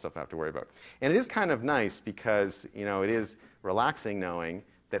this is all stuff I have to worry about. And it is kind of nice because, you know, it is relaxing knowing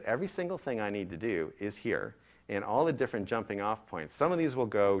that every single thing I need to do is here. And all the different jumping off points. Some of these will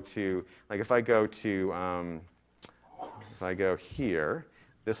go to, like if I go here,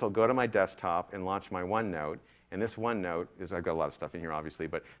 this will go to my desktop and launch my OneNote. And this OneNote is, I've got a lot of stuff in here, obviously,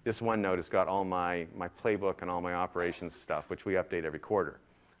 but this OneNote has got all my playbook and all my operations stuff, which we update every quarter.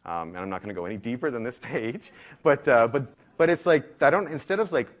 And I'm not going to go any deeper than this page, but it's like I don't, instead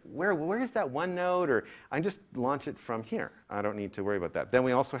of like where is that OneNote, or I just launch it from here. I don't need to worry about that. Then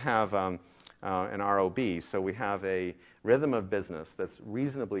we also have an ROB, so we have a rhythm of business that's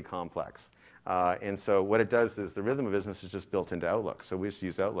reasonably complex. And so what it does is the rhythm of business is just built into Outlook. So we just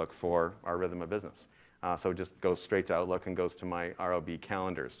use Outlook for our rhythm of business. So it just goes straight to Outlook and goes to my ROB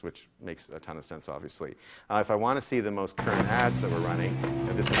calendars, which makes a ton of sense, obviously. If I want to see the most current ads that we're running,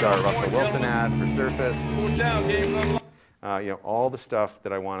 this is our Russell Wilson ad for Surface. You know, all the stuff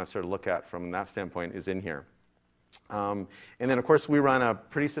that I want to sort of look at from that standpoint is in here. And then, of course, we run a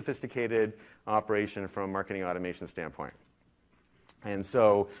pretty sophisticated operation from a marketing automation standpoint. And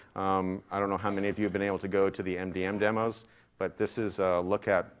so I don't know how many of you have been able to go to the MDM demos, but this is a look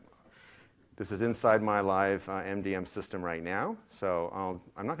at. This is inside my live MDM system right now. So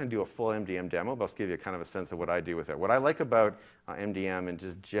I'm not going to do a full MDM demo, but I'll just give you kind of a sense of what I do with it. What I like about MDM and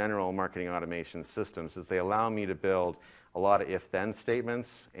just general marketing automation systems is they allow me to build a lot of if-then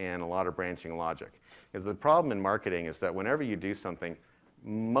statements and a lot of branching logic. Because the problem in marketing is that whenever you do something,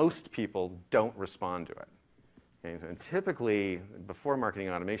 most people don't respond to it. And typically, before marketing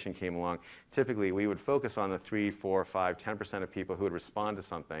automation came along, typically we would focus on the 3, 4, 5, 10% of people who would respond to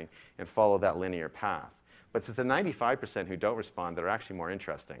something and follow that linear path. But it's the 95% who don't respond that are actually more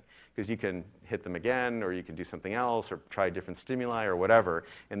interesting, because you can hit them again, or you can do something else, or try different stimuli or whatever,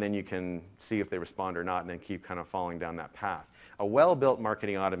 and then you can see if they respond or not, and then keep kind of following down that path. A well-built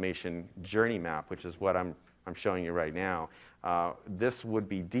marketing automation journey map, which is what I'm showing you right now, this would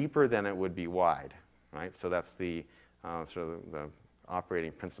be deeper than it would be wide. Right, so that's the sort of the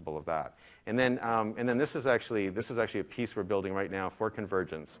operating principle of that. And then this is actually a piece we're building right now for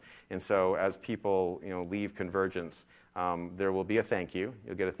Convergence. And so as people leave Convergence, there will be a thank you.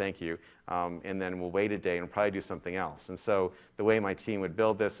 You'll get a thank you, and then we'll wait a day and we'll probably do something else. And so the way my team would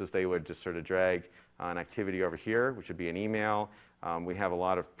build this is they would just sort of drag an activity over here, which would be an email. We have a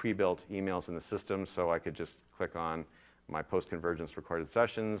lot of pre-built emails in the system, so I could just click on my post-convergence recorded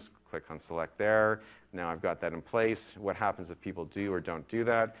sessions, click on select there. Now I've got that in place. What happens if people do or don't do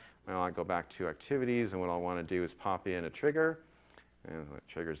that? Well, I go back to activities, and what I'll want to do is pop in a trigger, and the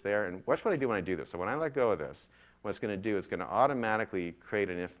trigger's there. And watch what I do when I do this. So when I let go of this, what it's going to do is going to automatically create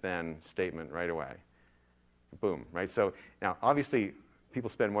an if-then statement right away. Boom, right? So now, obviously, people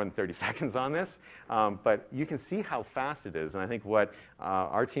spend more than 30 seconds on this, but you can see how fast it is. And I think what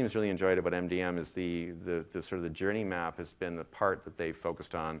our team's really enjoyed about MDM is the sort of the journey map has been the part that they've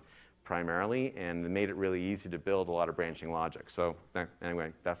focused on primarily, and made it really easy to build a lot of branching logic. So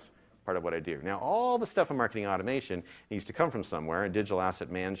anyway, that's part of what I do. Now, all the stuff in marketing automation needs to come from somewhere, and digital asset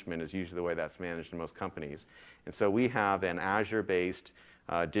management is usually the way that's managed in most companies. And so we have an Azure-based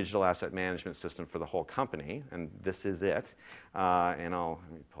digital asset management system for the whole company, and this is it. And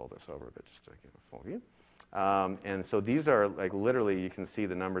let me pull this over a bit just to get a full view. And so these are, like, literally, you can see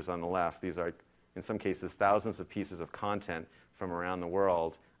the numbers on the left. These are, in some cases, thousands of pieces of content from around the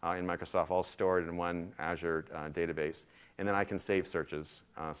world in Microsoft, all stored in one Azure database. And then I can save searches.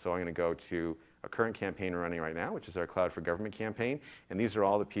 So I'm going to go to a current campaign running right now, which is our Cloud for Government campaign. And these are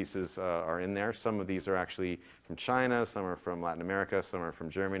all the pieces are in there. Some of these are actually from China, some are from Latin America, some are from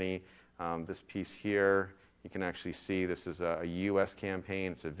Germany. This piece here, you can actually see this is a US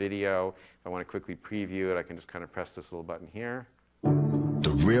campaign. It's a video. If I want to quickly preview it, I can just kind of press this little button here.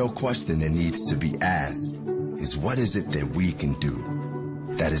 The real question that needs to be asked is, what is it that we can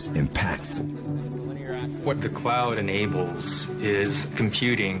do that is impactful? What the cloud enables is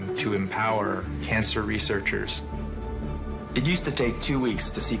computing to empower cancer researchers. It used to take 2 weeks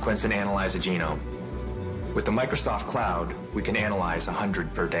to sequence and analyze a genome. With the Microsoft Cloud, we can analyze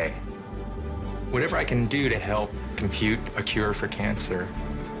 100 per day. Whatever I can do to help compute a cure for cancer,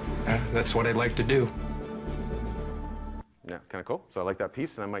 that's what I'd like to do. Yeah, kind of cool. So I like that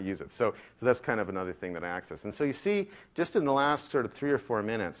piece, and I might use it. So that's kind of another thing that I access. And so you see, just in the last sort of 3 or 4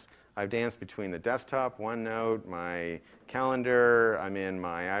 minutes, I've danced between the desktop, OneNote, my calendar, I'm in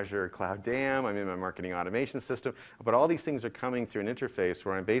my Azure Cloud DAM, I'm in my marketing automation system. But all these things are coming through an interface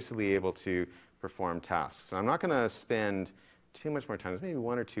where I'm basically able to perform tasks. And I'm not going to spend too much more time. There's maybe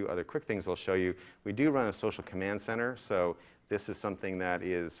 1 or 2 other quick things I'll show you. We do run a social command center. So this is something that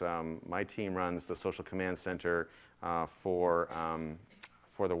is, my team runs the social command center for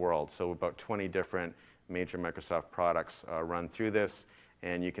the world. So about 20 different major Microsoft products run through this.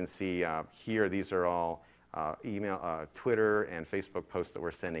 And you can see here, these are all Twitter and Facebook posts that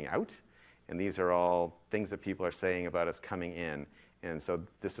we're sending out. And these are all things that people are saying about us coming in. And so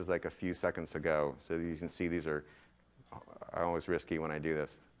this is like a few seconds ago. So you can see these are always risky when I do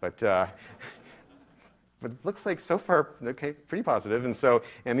this. But it looks like so far, okay, pretty positive.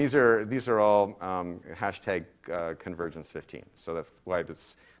 And these are all hashtag Convergence 15. So that's why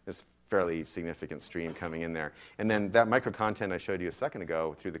this fairly significant stream coming in there. And then that micro content I showed you a second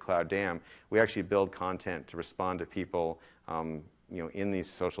ago through the Cloud DAM, we actually build content to respond to people in these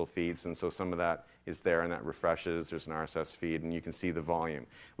social feeds. And so some of that is there, and that refreshes. There's an RSS feed, and you can see the volume.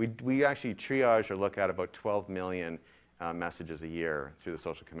 We actually triage or look at about 12 million messages a year through the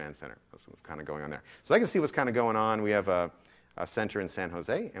social command center. That's what's kind of going on there. So I can see what's kind of going on. We have a center in San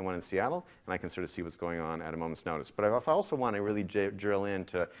Jose and one in Seattle, and I can sort of see what's going on at a moment's notice. But if I also want to really drill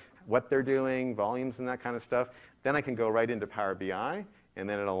into what they're doing, volumes and that kind of stuff, then I can go right into Power BI, and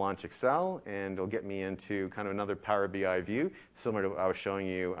then it'll launch Excel, and it'll get me into kind of another Power BI view, similar to what I was showing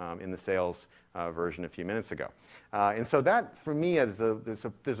you in the sales version a few minutes ago. And so that, for me, there's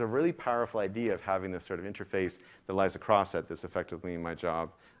a really powerful idea of having this sort of interface that lies across it that's effectively my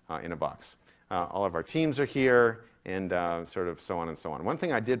job in a box. All of our teams are here, and sort of so on and so on. One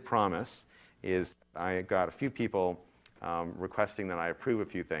thing I did promise is I got a few people requesting that I approve a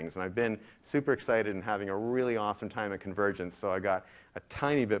few things. And I've been super excited and having a really awesome time at Convergence, so I got a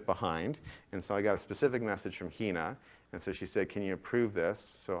tiny bit behind. And so I got a specific message from Hina. And so she said, can you approve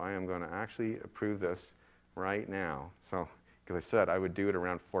this? So I am going to actually approve this right now. So, because I said I would do it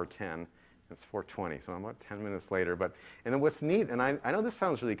around 4:10. It's 4:20, so I'm about 10 minutes later. And then what's neat, and I know this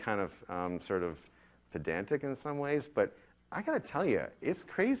sounds really kind of sort of pedantic in some ways, but I got to tell you, it's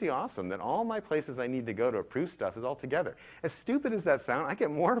crazy awesome that all my places I need to go to approve stuff is all together. As stupid as that sounds, I get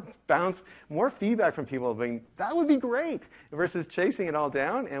more feedback from people being, that would be great, versus chasing it all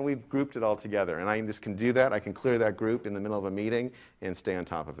down, and we've grouped it all together. And I just can do that. I can clear that group in the middle of a meeting and stay on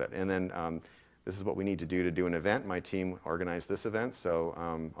top of it. And then this is what we need to do an event. My team organized this event, so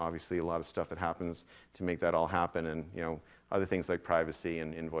obviously a lot of stuff that happens to make that all happen, and other things like privacy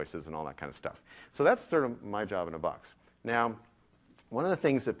and invoices and all that kind of stuff. So that's sort of my job in a box. Now, one of the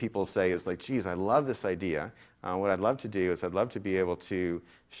things that people say is like, geez, I love this idea. What I'd love to do is I'd love to be able to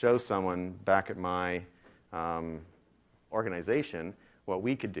show someone back at my organization what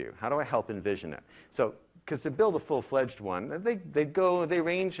we could do. How do I help envision it? So, because to build a full-fledged one, they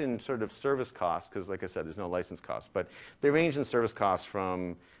range in sort of service costs, because like I said, there's no license costs, but they range in service costs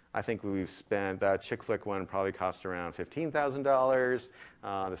from, I think we've spent, that Chick Flick one probably cost around $15,000.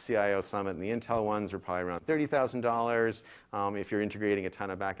 The CIO Summit and the Intel ones are probably around $30,000. If you're integrating a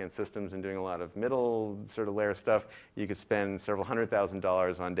ton of back-end systems and doing a lot of middle sort of layer stuff, you could spend several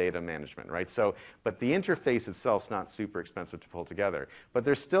 $100,000 on data management, right? So, but the interface itself is not super expensive to pull together. But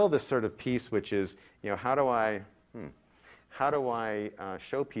there's still this sort of piece which is, how do I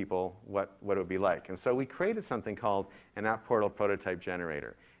show people what it would be like? And so we created something called an App Portal Prototype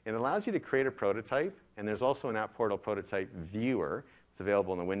Generator. It allows you to create a prototype, and there's also an App Portal Prototype Viewer. It's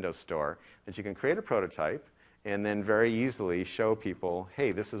available in the Windows Store, that you can create a prototype and then very easily show people,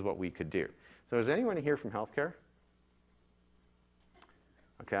 hey, this is what we could do. So is anyone here from healthcare?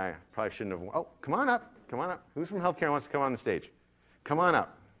 Okay, I probably shouldn't have. Oh, come on up. Come on up. Who's from healthcare and wants to come on the stage? Come on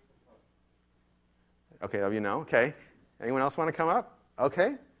up. Okay, okay. Anyone else want to come up?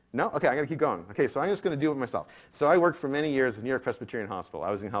 Okay. No? Okay, I'm going to keep going. Okay, so I'm just going to do it myself. So I worked for many years at New York Presbyterian Hospital.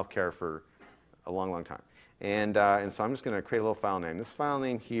 I was in healthcare for a long, long time. And so I'm just going to create a little file name. This file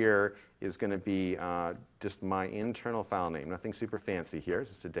name here is going to be just my internal file name. Nothing super fancy here,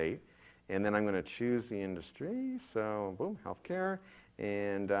 it's just a date. And then I'm going to choose the industry. So boom, healthcare.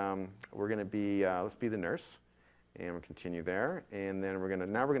 And we're going to be, let's be the nurse. And we'll continue there. And then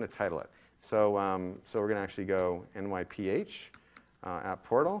now we're going to title it. So, so we're going to actually go NYPH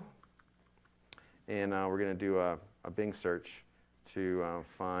Apportal. And we're going to do a Bing search to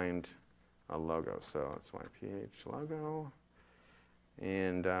find a logo. So it's YPH logo.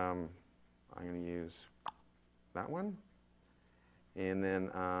 And I'm going to use that one. And then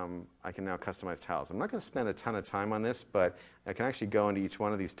I can now customize titles. I'm not going to spend a ton of time on this, but I can actually go into each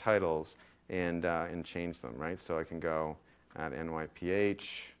one of these titles and change them, right? So I can go at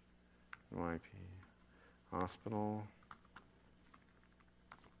NYPH, NYP Hospital.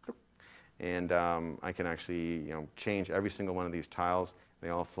 And I can actually change every single one of these tiles. They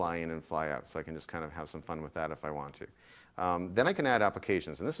all fly in and fly out, so I can just kind of have some fun with that if I want to. Then I can add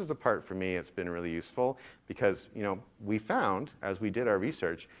applications, and this is the part for me it's been really useful because we found, as we did our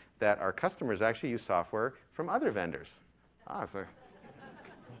research, that our customers actually use software from other vendors. So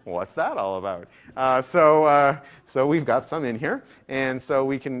what's that all about? So we've got some in here, and so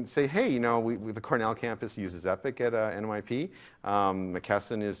we can say, hey, the Cornell campus uses Epic at NYP.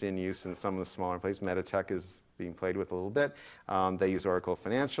 McKesson is in use in some of the smaller places. Meditech is being played with a little bit. They use Oracle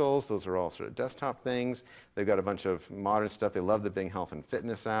Financials. Those are all sort of desktop things. They've got a bunch of modern stuff. They love the Bing Health and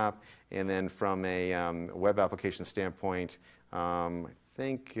Fitness app. And then from a web application standpoint, I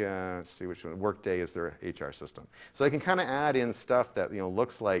think, let's see which one, Workday is their HR system. So they can kind of add in stuff that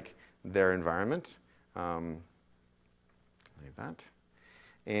looks like their environment. Like that.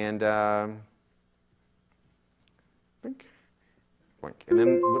 And and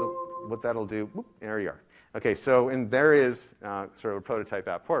then what that'll do, whoop, there you are. Okay, so and there is sort of a prototype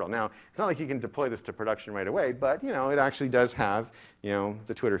app portal. Now, it's not like you can deploy this to production right away, but it actually does have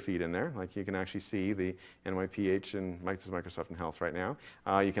the Twitter feed in there. Like you can actually see the NYPH and Microsoft and Health right now.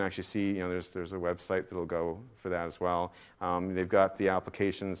 You can actually see there's a website that'll go for that as well. They've got the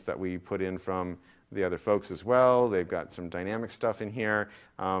applications that we put in from the other folks as well. They've got some dynamic stuff in here.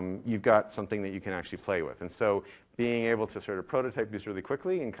 You've got something that you can actually play with, and so being able to sort of prototype these really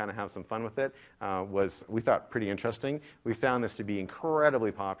quickly and kind of have some fun with it was, we thought, pretty interesting. We found this to be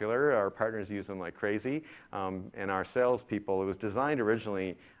incredibly popular. Our partners use them like crazy. And our salespeople, it was designed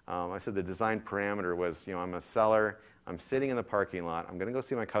originally, I said the design parameter was, I'm a seller, I'm sitting in the parking lot, I'm going to go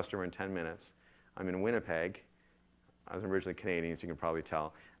see my customer in 10 minutes. I'm in Winnipeg. I was originally Canadian, so you can probably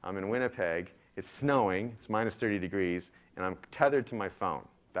tell. I'm in Winnipeg, it's snowing, it's minus 30 degrees, and I'm tethered to my phone.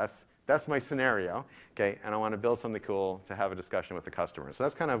 That's my scenario, okay, and I want to build something cool to have a discussion with the customer. So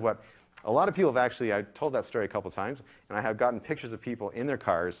that's kind of what a lot of people have actually, I told that story a couple times, and I have gotten pictures of people in their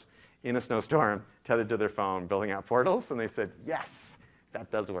cars in a snowstorm, tethered to their phone, building out portals, and they said, yes, that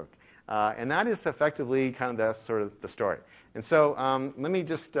does work. And that is effectively kind of that's sort of the story. And so let me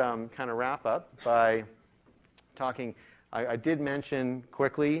just kind of wrap up by talking. I did mention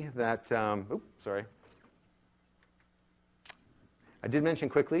quickly that, I did mention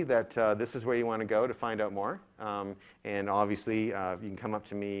quickly that this is where you want to go to find out more. And obviously, you can come up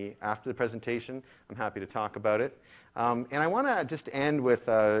to me after the presentation. I'm happy to talk about it. And I want to just end with,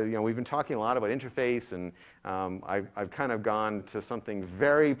 we've been talking a lot about interface, and I've kind of gone to something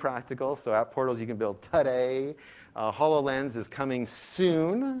very practical. So Apportals you can build today. HoloLens is coming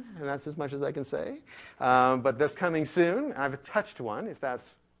soon, and that's as much as I can say. But that's coming soon. I've touched one, if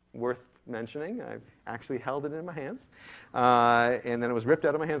that's worth mentioning. I've actually held it in my hands. And then it was ripped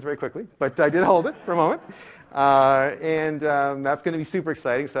out of my hands very quickly. But I did hold it for a moment. And that's going to be super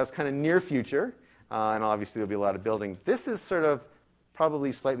exciting. So that's kind of near future. And obviously, there'll be a lot of building. This is sort of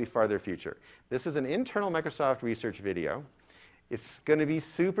probably slightly farther future. This is an internal Microsoft research video. It's going to be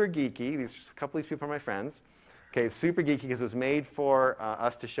super geeky. A couple of these people are my friends. Okay, it's super geeky because it was made for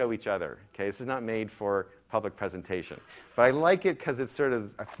us to show each other. Okay, this is not made for public presentation. But I like it because it's sort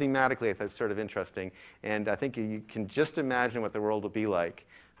of, thematically, I think it's sort of interesting. And I think you can just imagine what the world will be like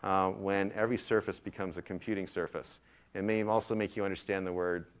when every surface becomes a computing surface. It may also make you understand the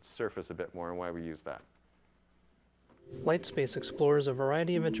word surface a bit more and why we use that. Lightspace explores a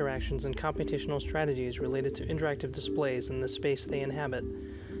variety of interactions and computational strategies related to interactive displays in the space they inhabit,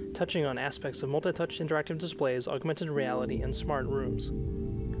 touching on aspects of multi-touch interactive displays, augmented reality, and smart rooms.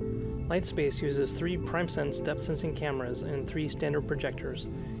 Lightspace uses 3 PrimeSense depth-sensing cameras and 3 standard projectors.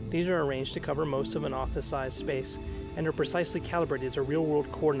 These are arranged to cover most of an office-sized space and are precisely calibrated to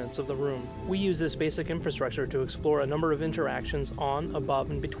real-world coordinates of the room. We use this basic infrastructure to explore a number of interactions on,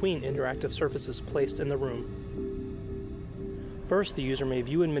 above, and between interactive surfaces placed in the room. First, the user may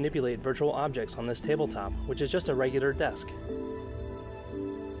view and manipulate virtual objects on this tabletop, which is just a regular desk.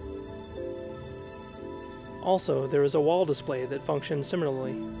 Also, there is a wall display that functions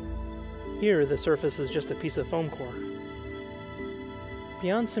similarly. Here, the surface is just a piece of foam core.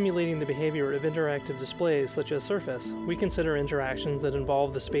 Beyond simulating the behavior of interactive displays such as Surface, we consider interactions that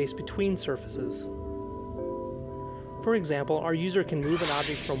involve the space between surfaces. For example, our user can move an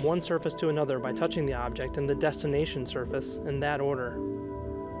object from one surface to another by touching the object and the destination surface in that order.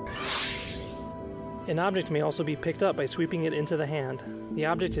 An object may also be picked up by sweeping it into the hand. The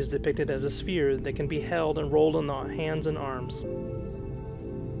object is depicted as a sphere that can be held and rolled in the hands and arms.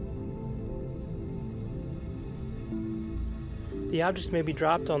 The object may be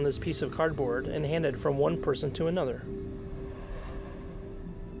dropped on this piece of cardboard and handed from one person to another.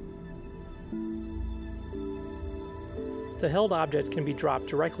 The held object can be dropped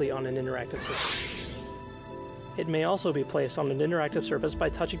directly on an interactive surface. It may also be placed on an interactive surface by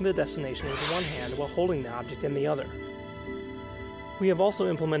touching the destination with one hand while holding the object in the other. We have also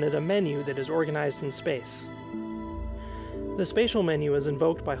implemented a menu that is organized in space. The spatial menu is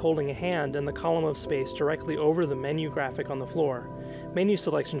invoked by holding a hand in the column of space directly over the menu graphic on the floor. Menu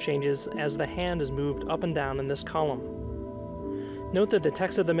selection changes as the hand is moved up and down in this column. Note that the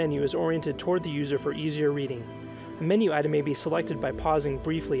text of the menu is oriented toward the user for easier reading. A menu item may be selected by pausing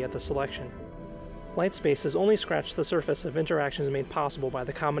briefly at the selection. Light spaces only scratch the surface of interactions made possible by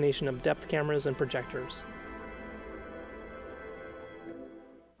the combination of depth cameras and projectors.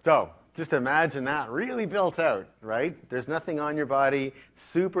 So, just imagine that really built out, right? There's nothing on your body,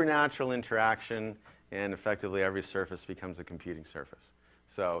 supernatural interaction, and effectively every surface becomes a computing surface.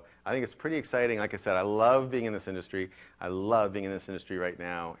 So I think it's pretty exciting. Like I said, I love being in this industry. I love being in this industry right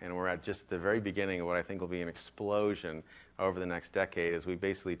now, and we're at just the very beginning of what I think will be an explosion over the next decade as we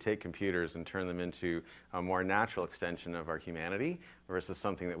basically take computers and turn them into a more natural extension of our humanity versus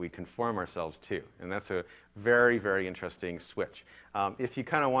something that we conform ourselves to. And that's a very, very interesting switch. If you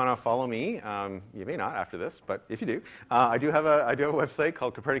kind of want to follow me, you may not after this, but if you do, I do have a website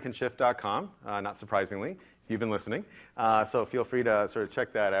called CopernicansShift.com, not surprisingly, if you've been listening. So feel free to sort of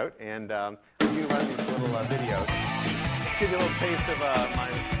check that out. And I do run these little videos. Give you a little taste of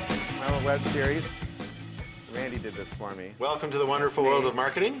my little web series. Randy did this for me. Welcome to the wonderful world of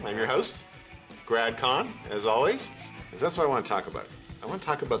marketing. I'm your host, Grad Conn, as always. Because that's what I want to talk about. I want to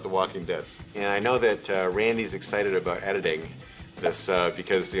talk about The Walking Dead. And I know that Randy's excited about editing this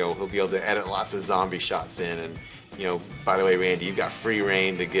because he'll be able to edit lots of zombie shots in. And by the way, Randy, you've got free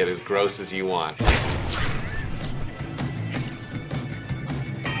reign to get as gross as you want.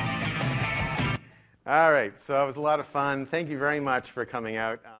 All right, so it was a lot of fun. Thank you very much for coming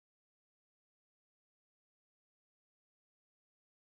out.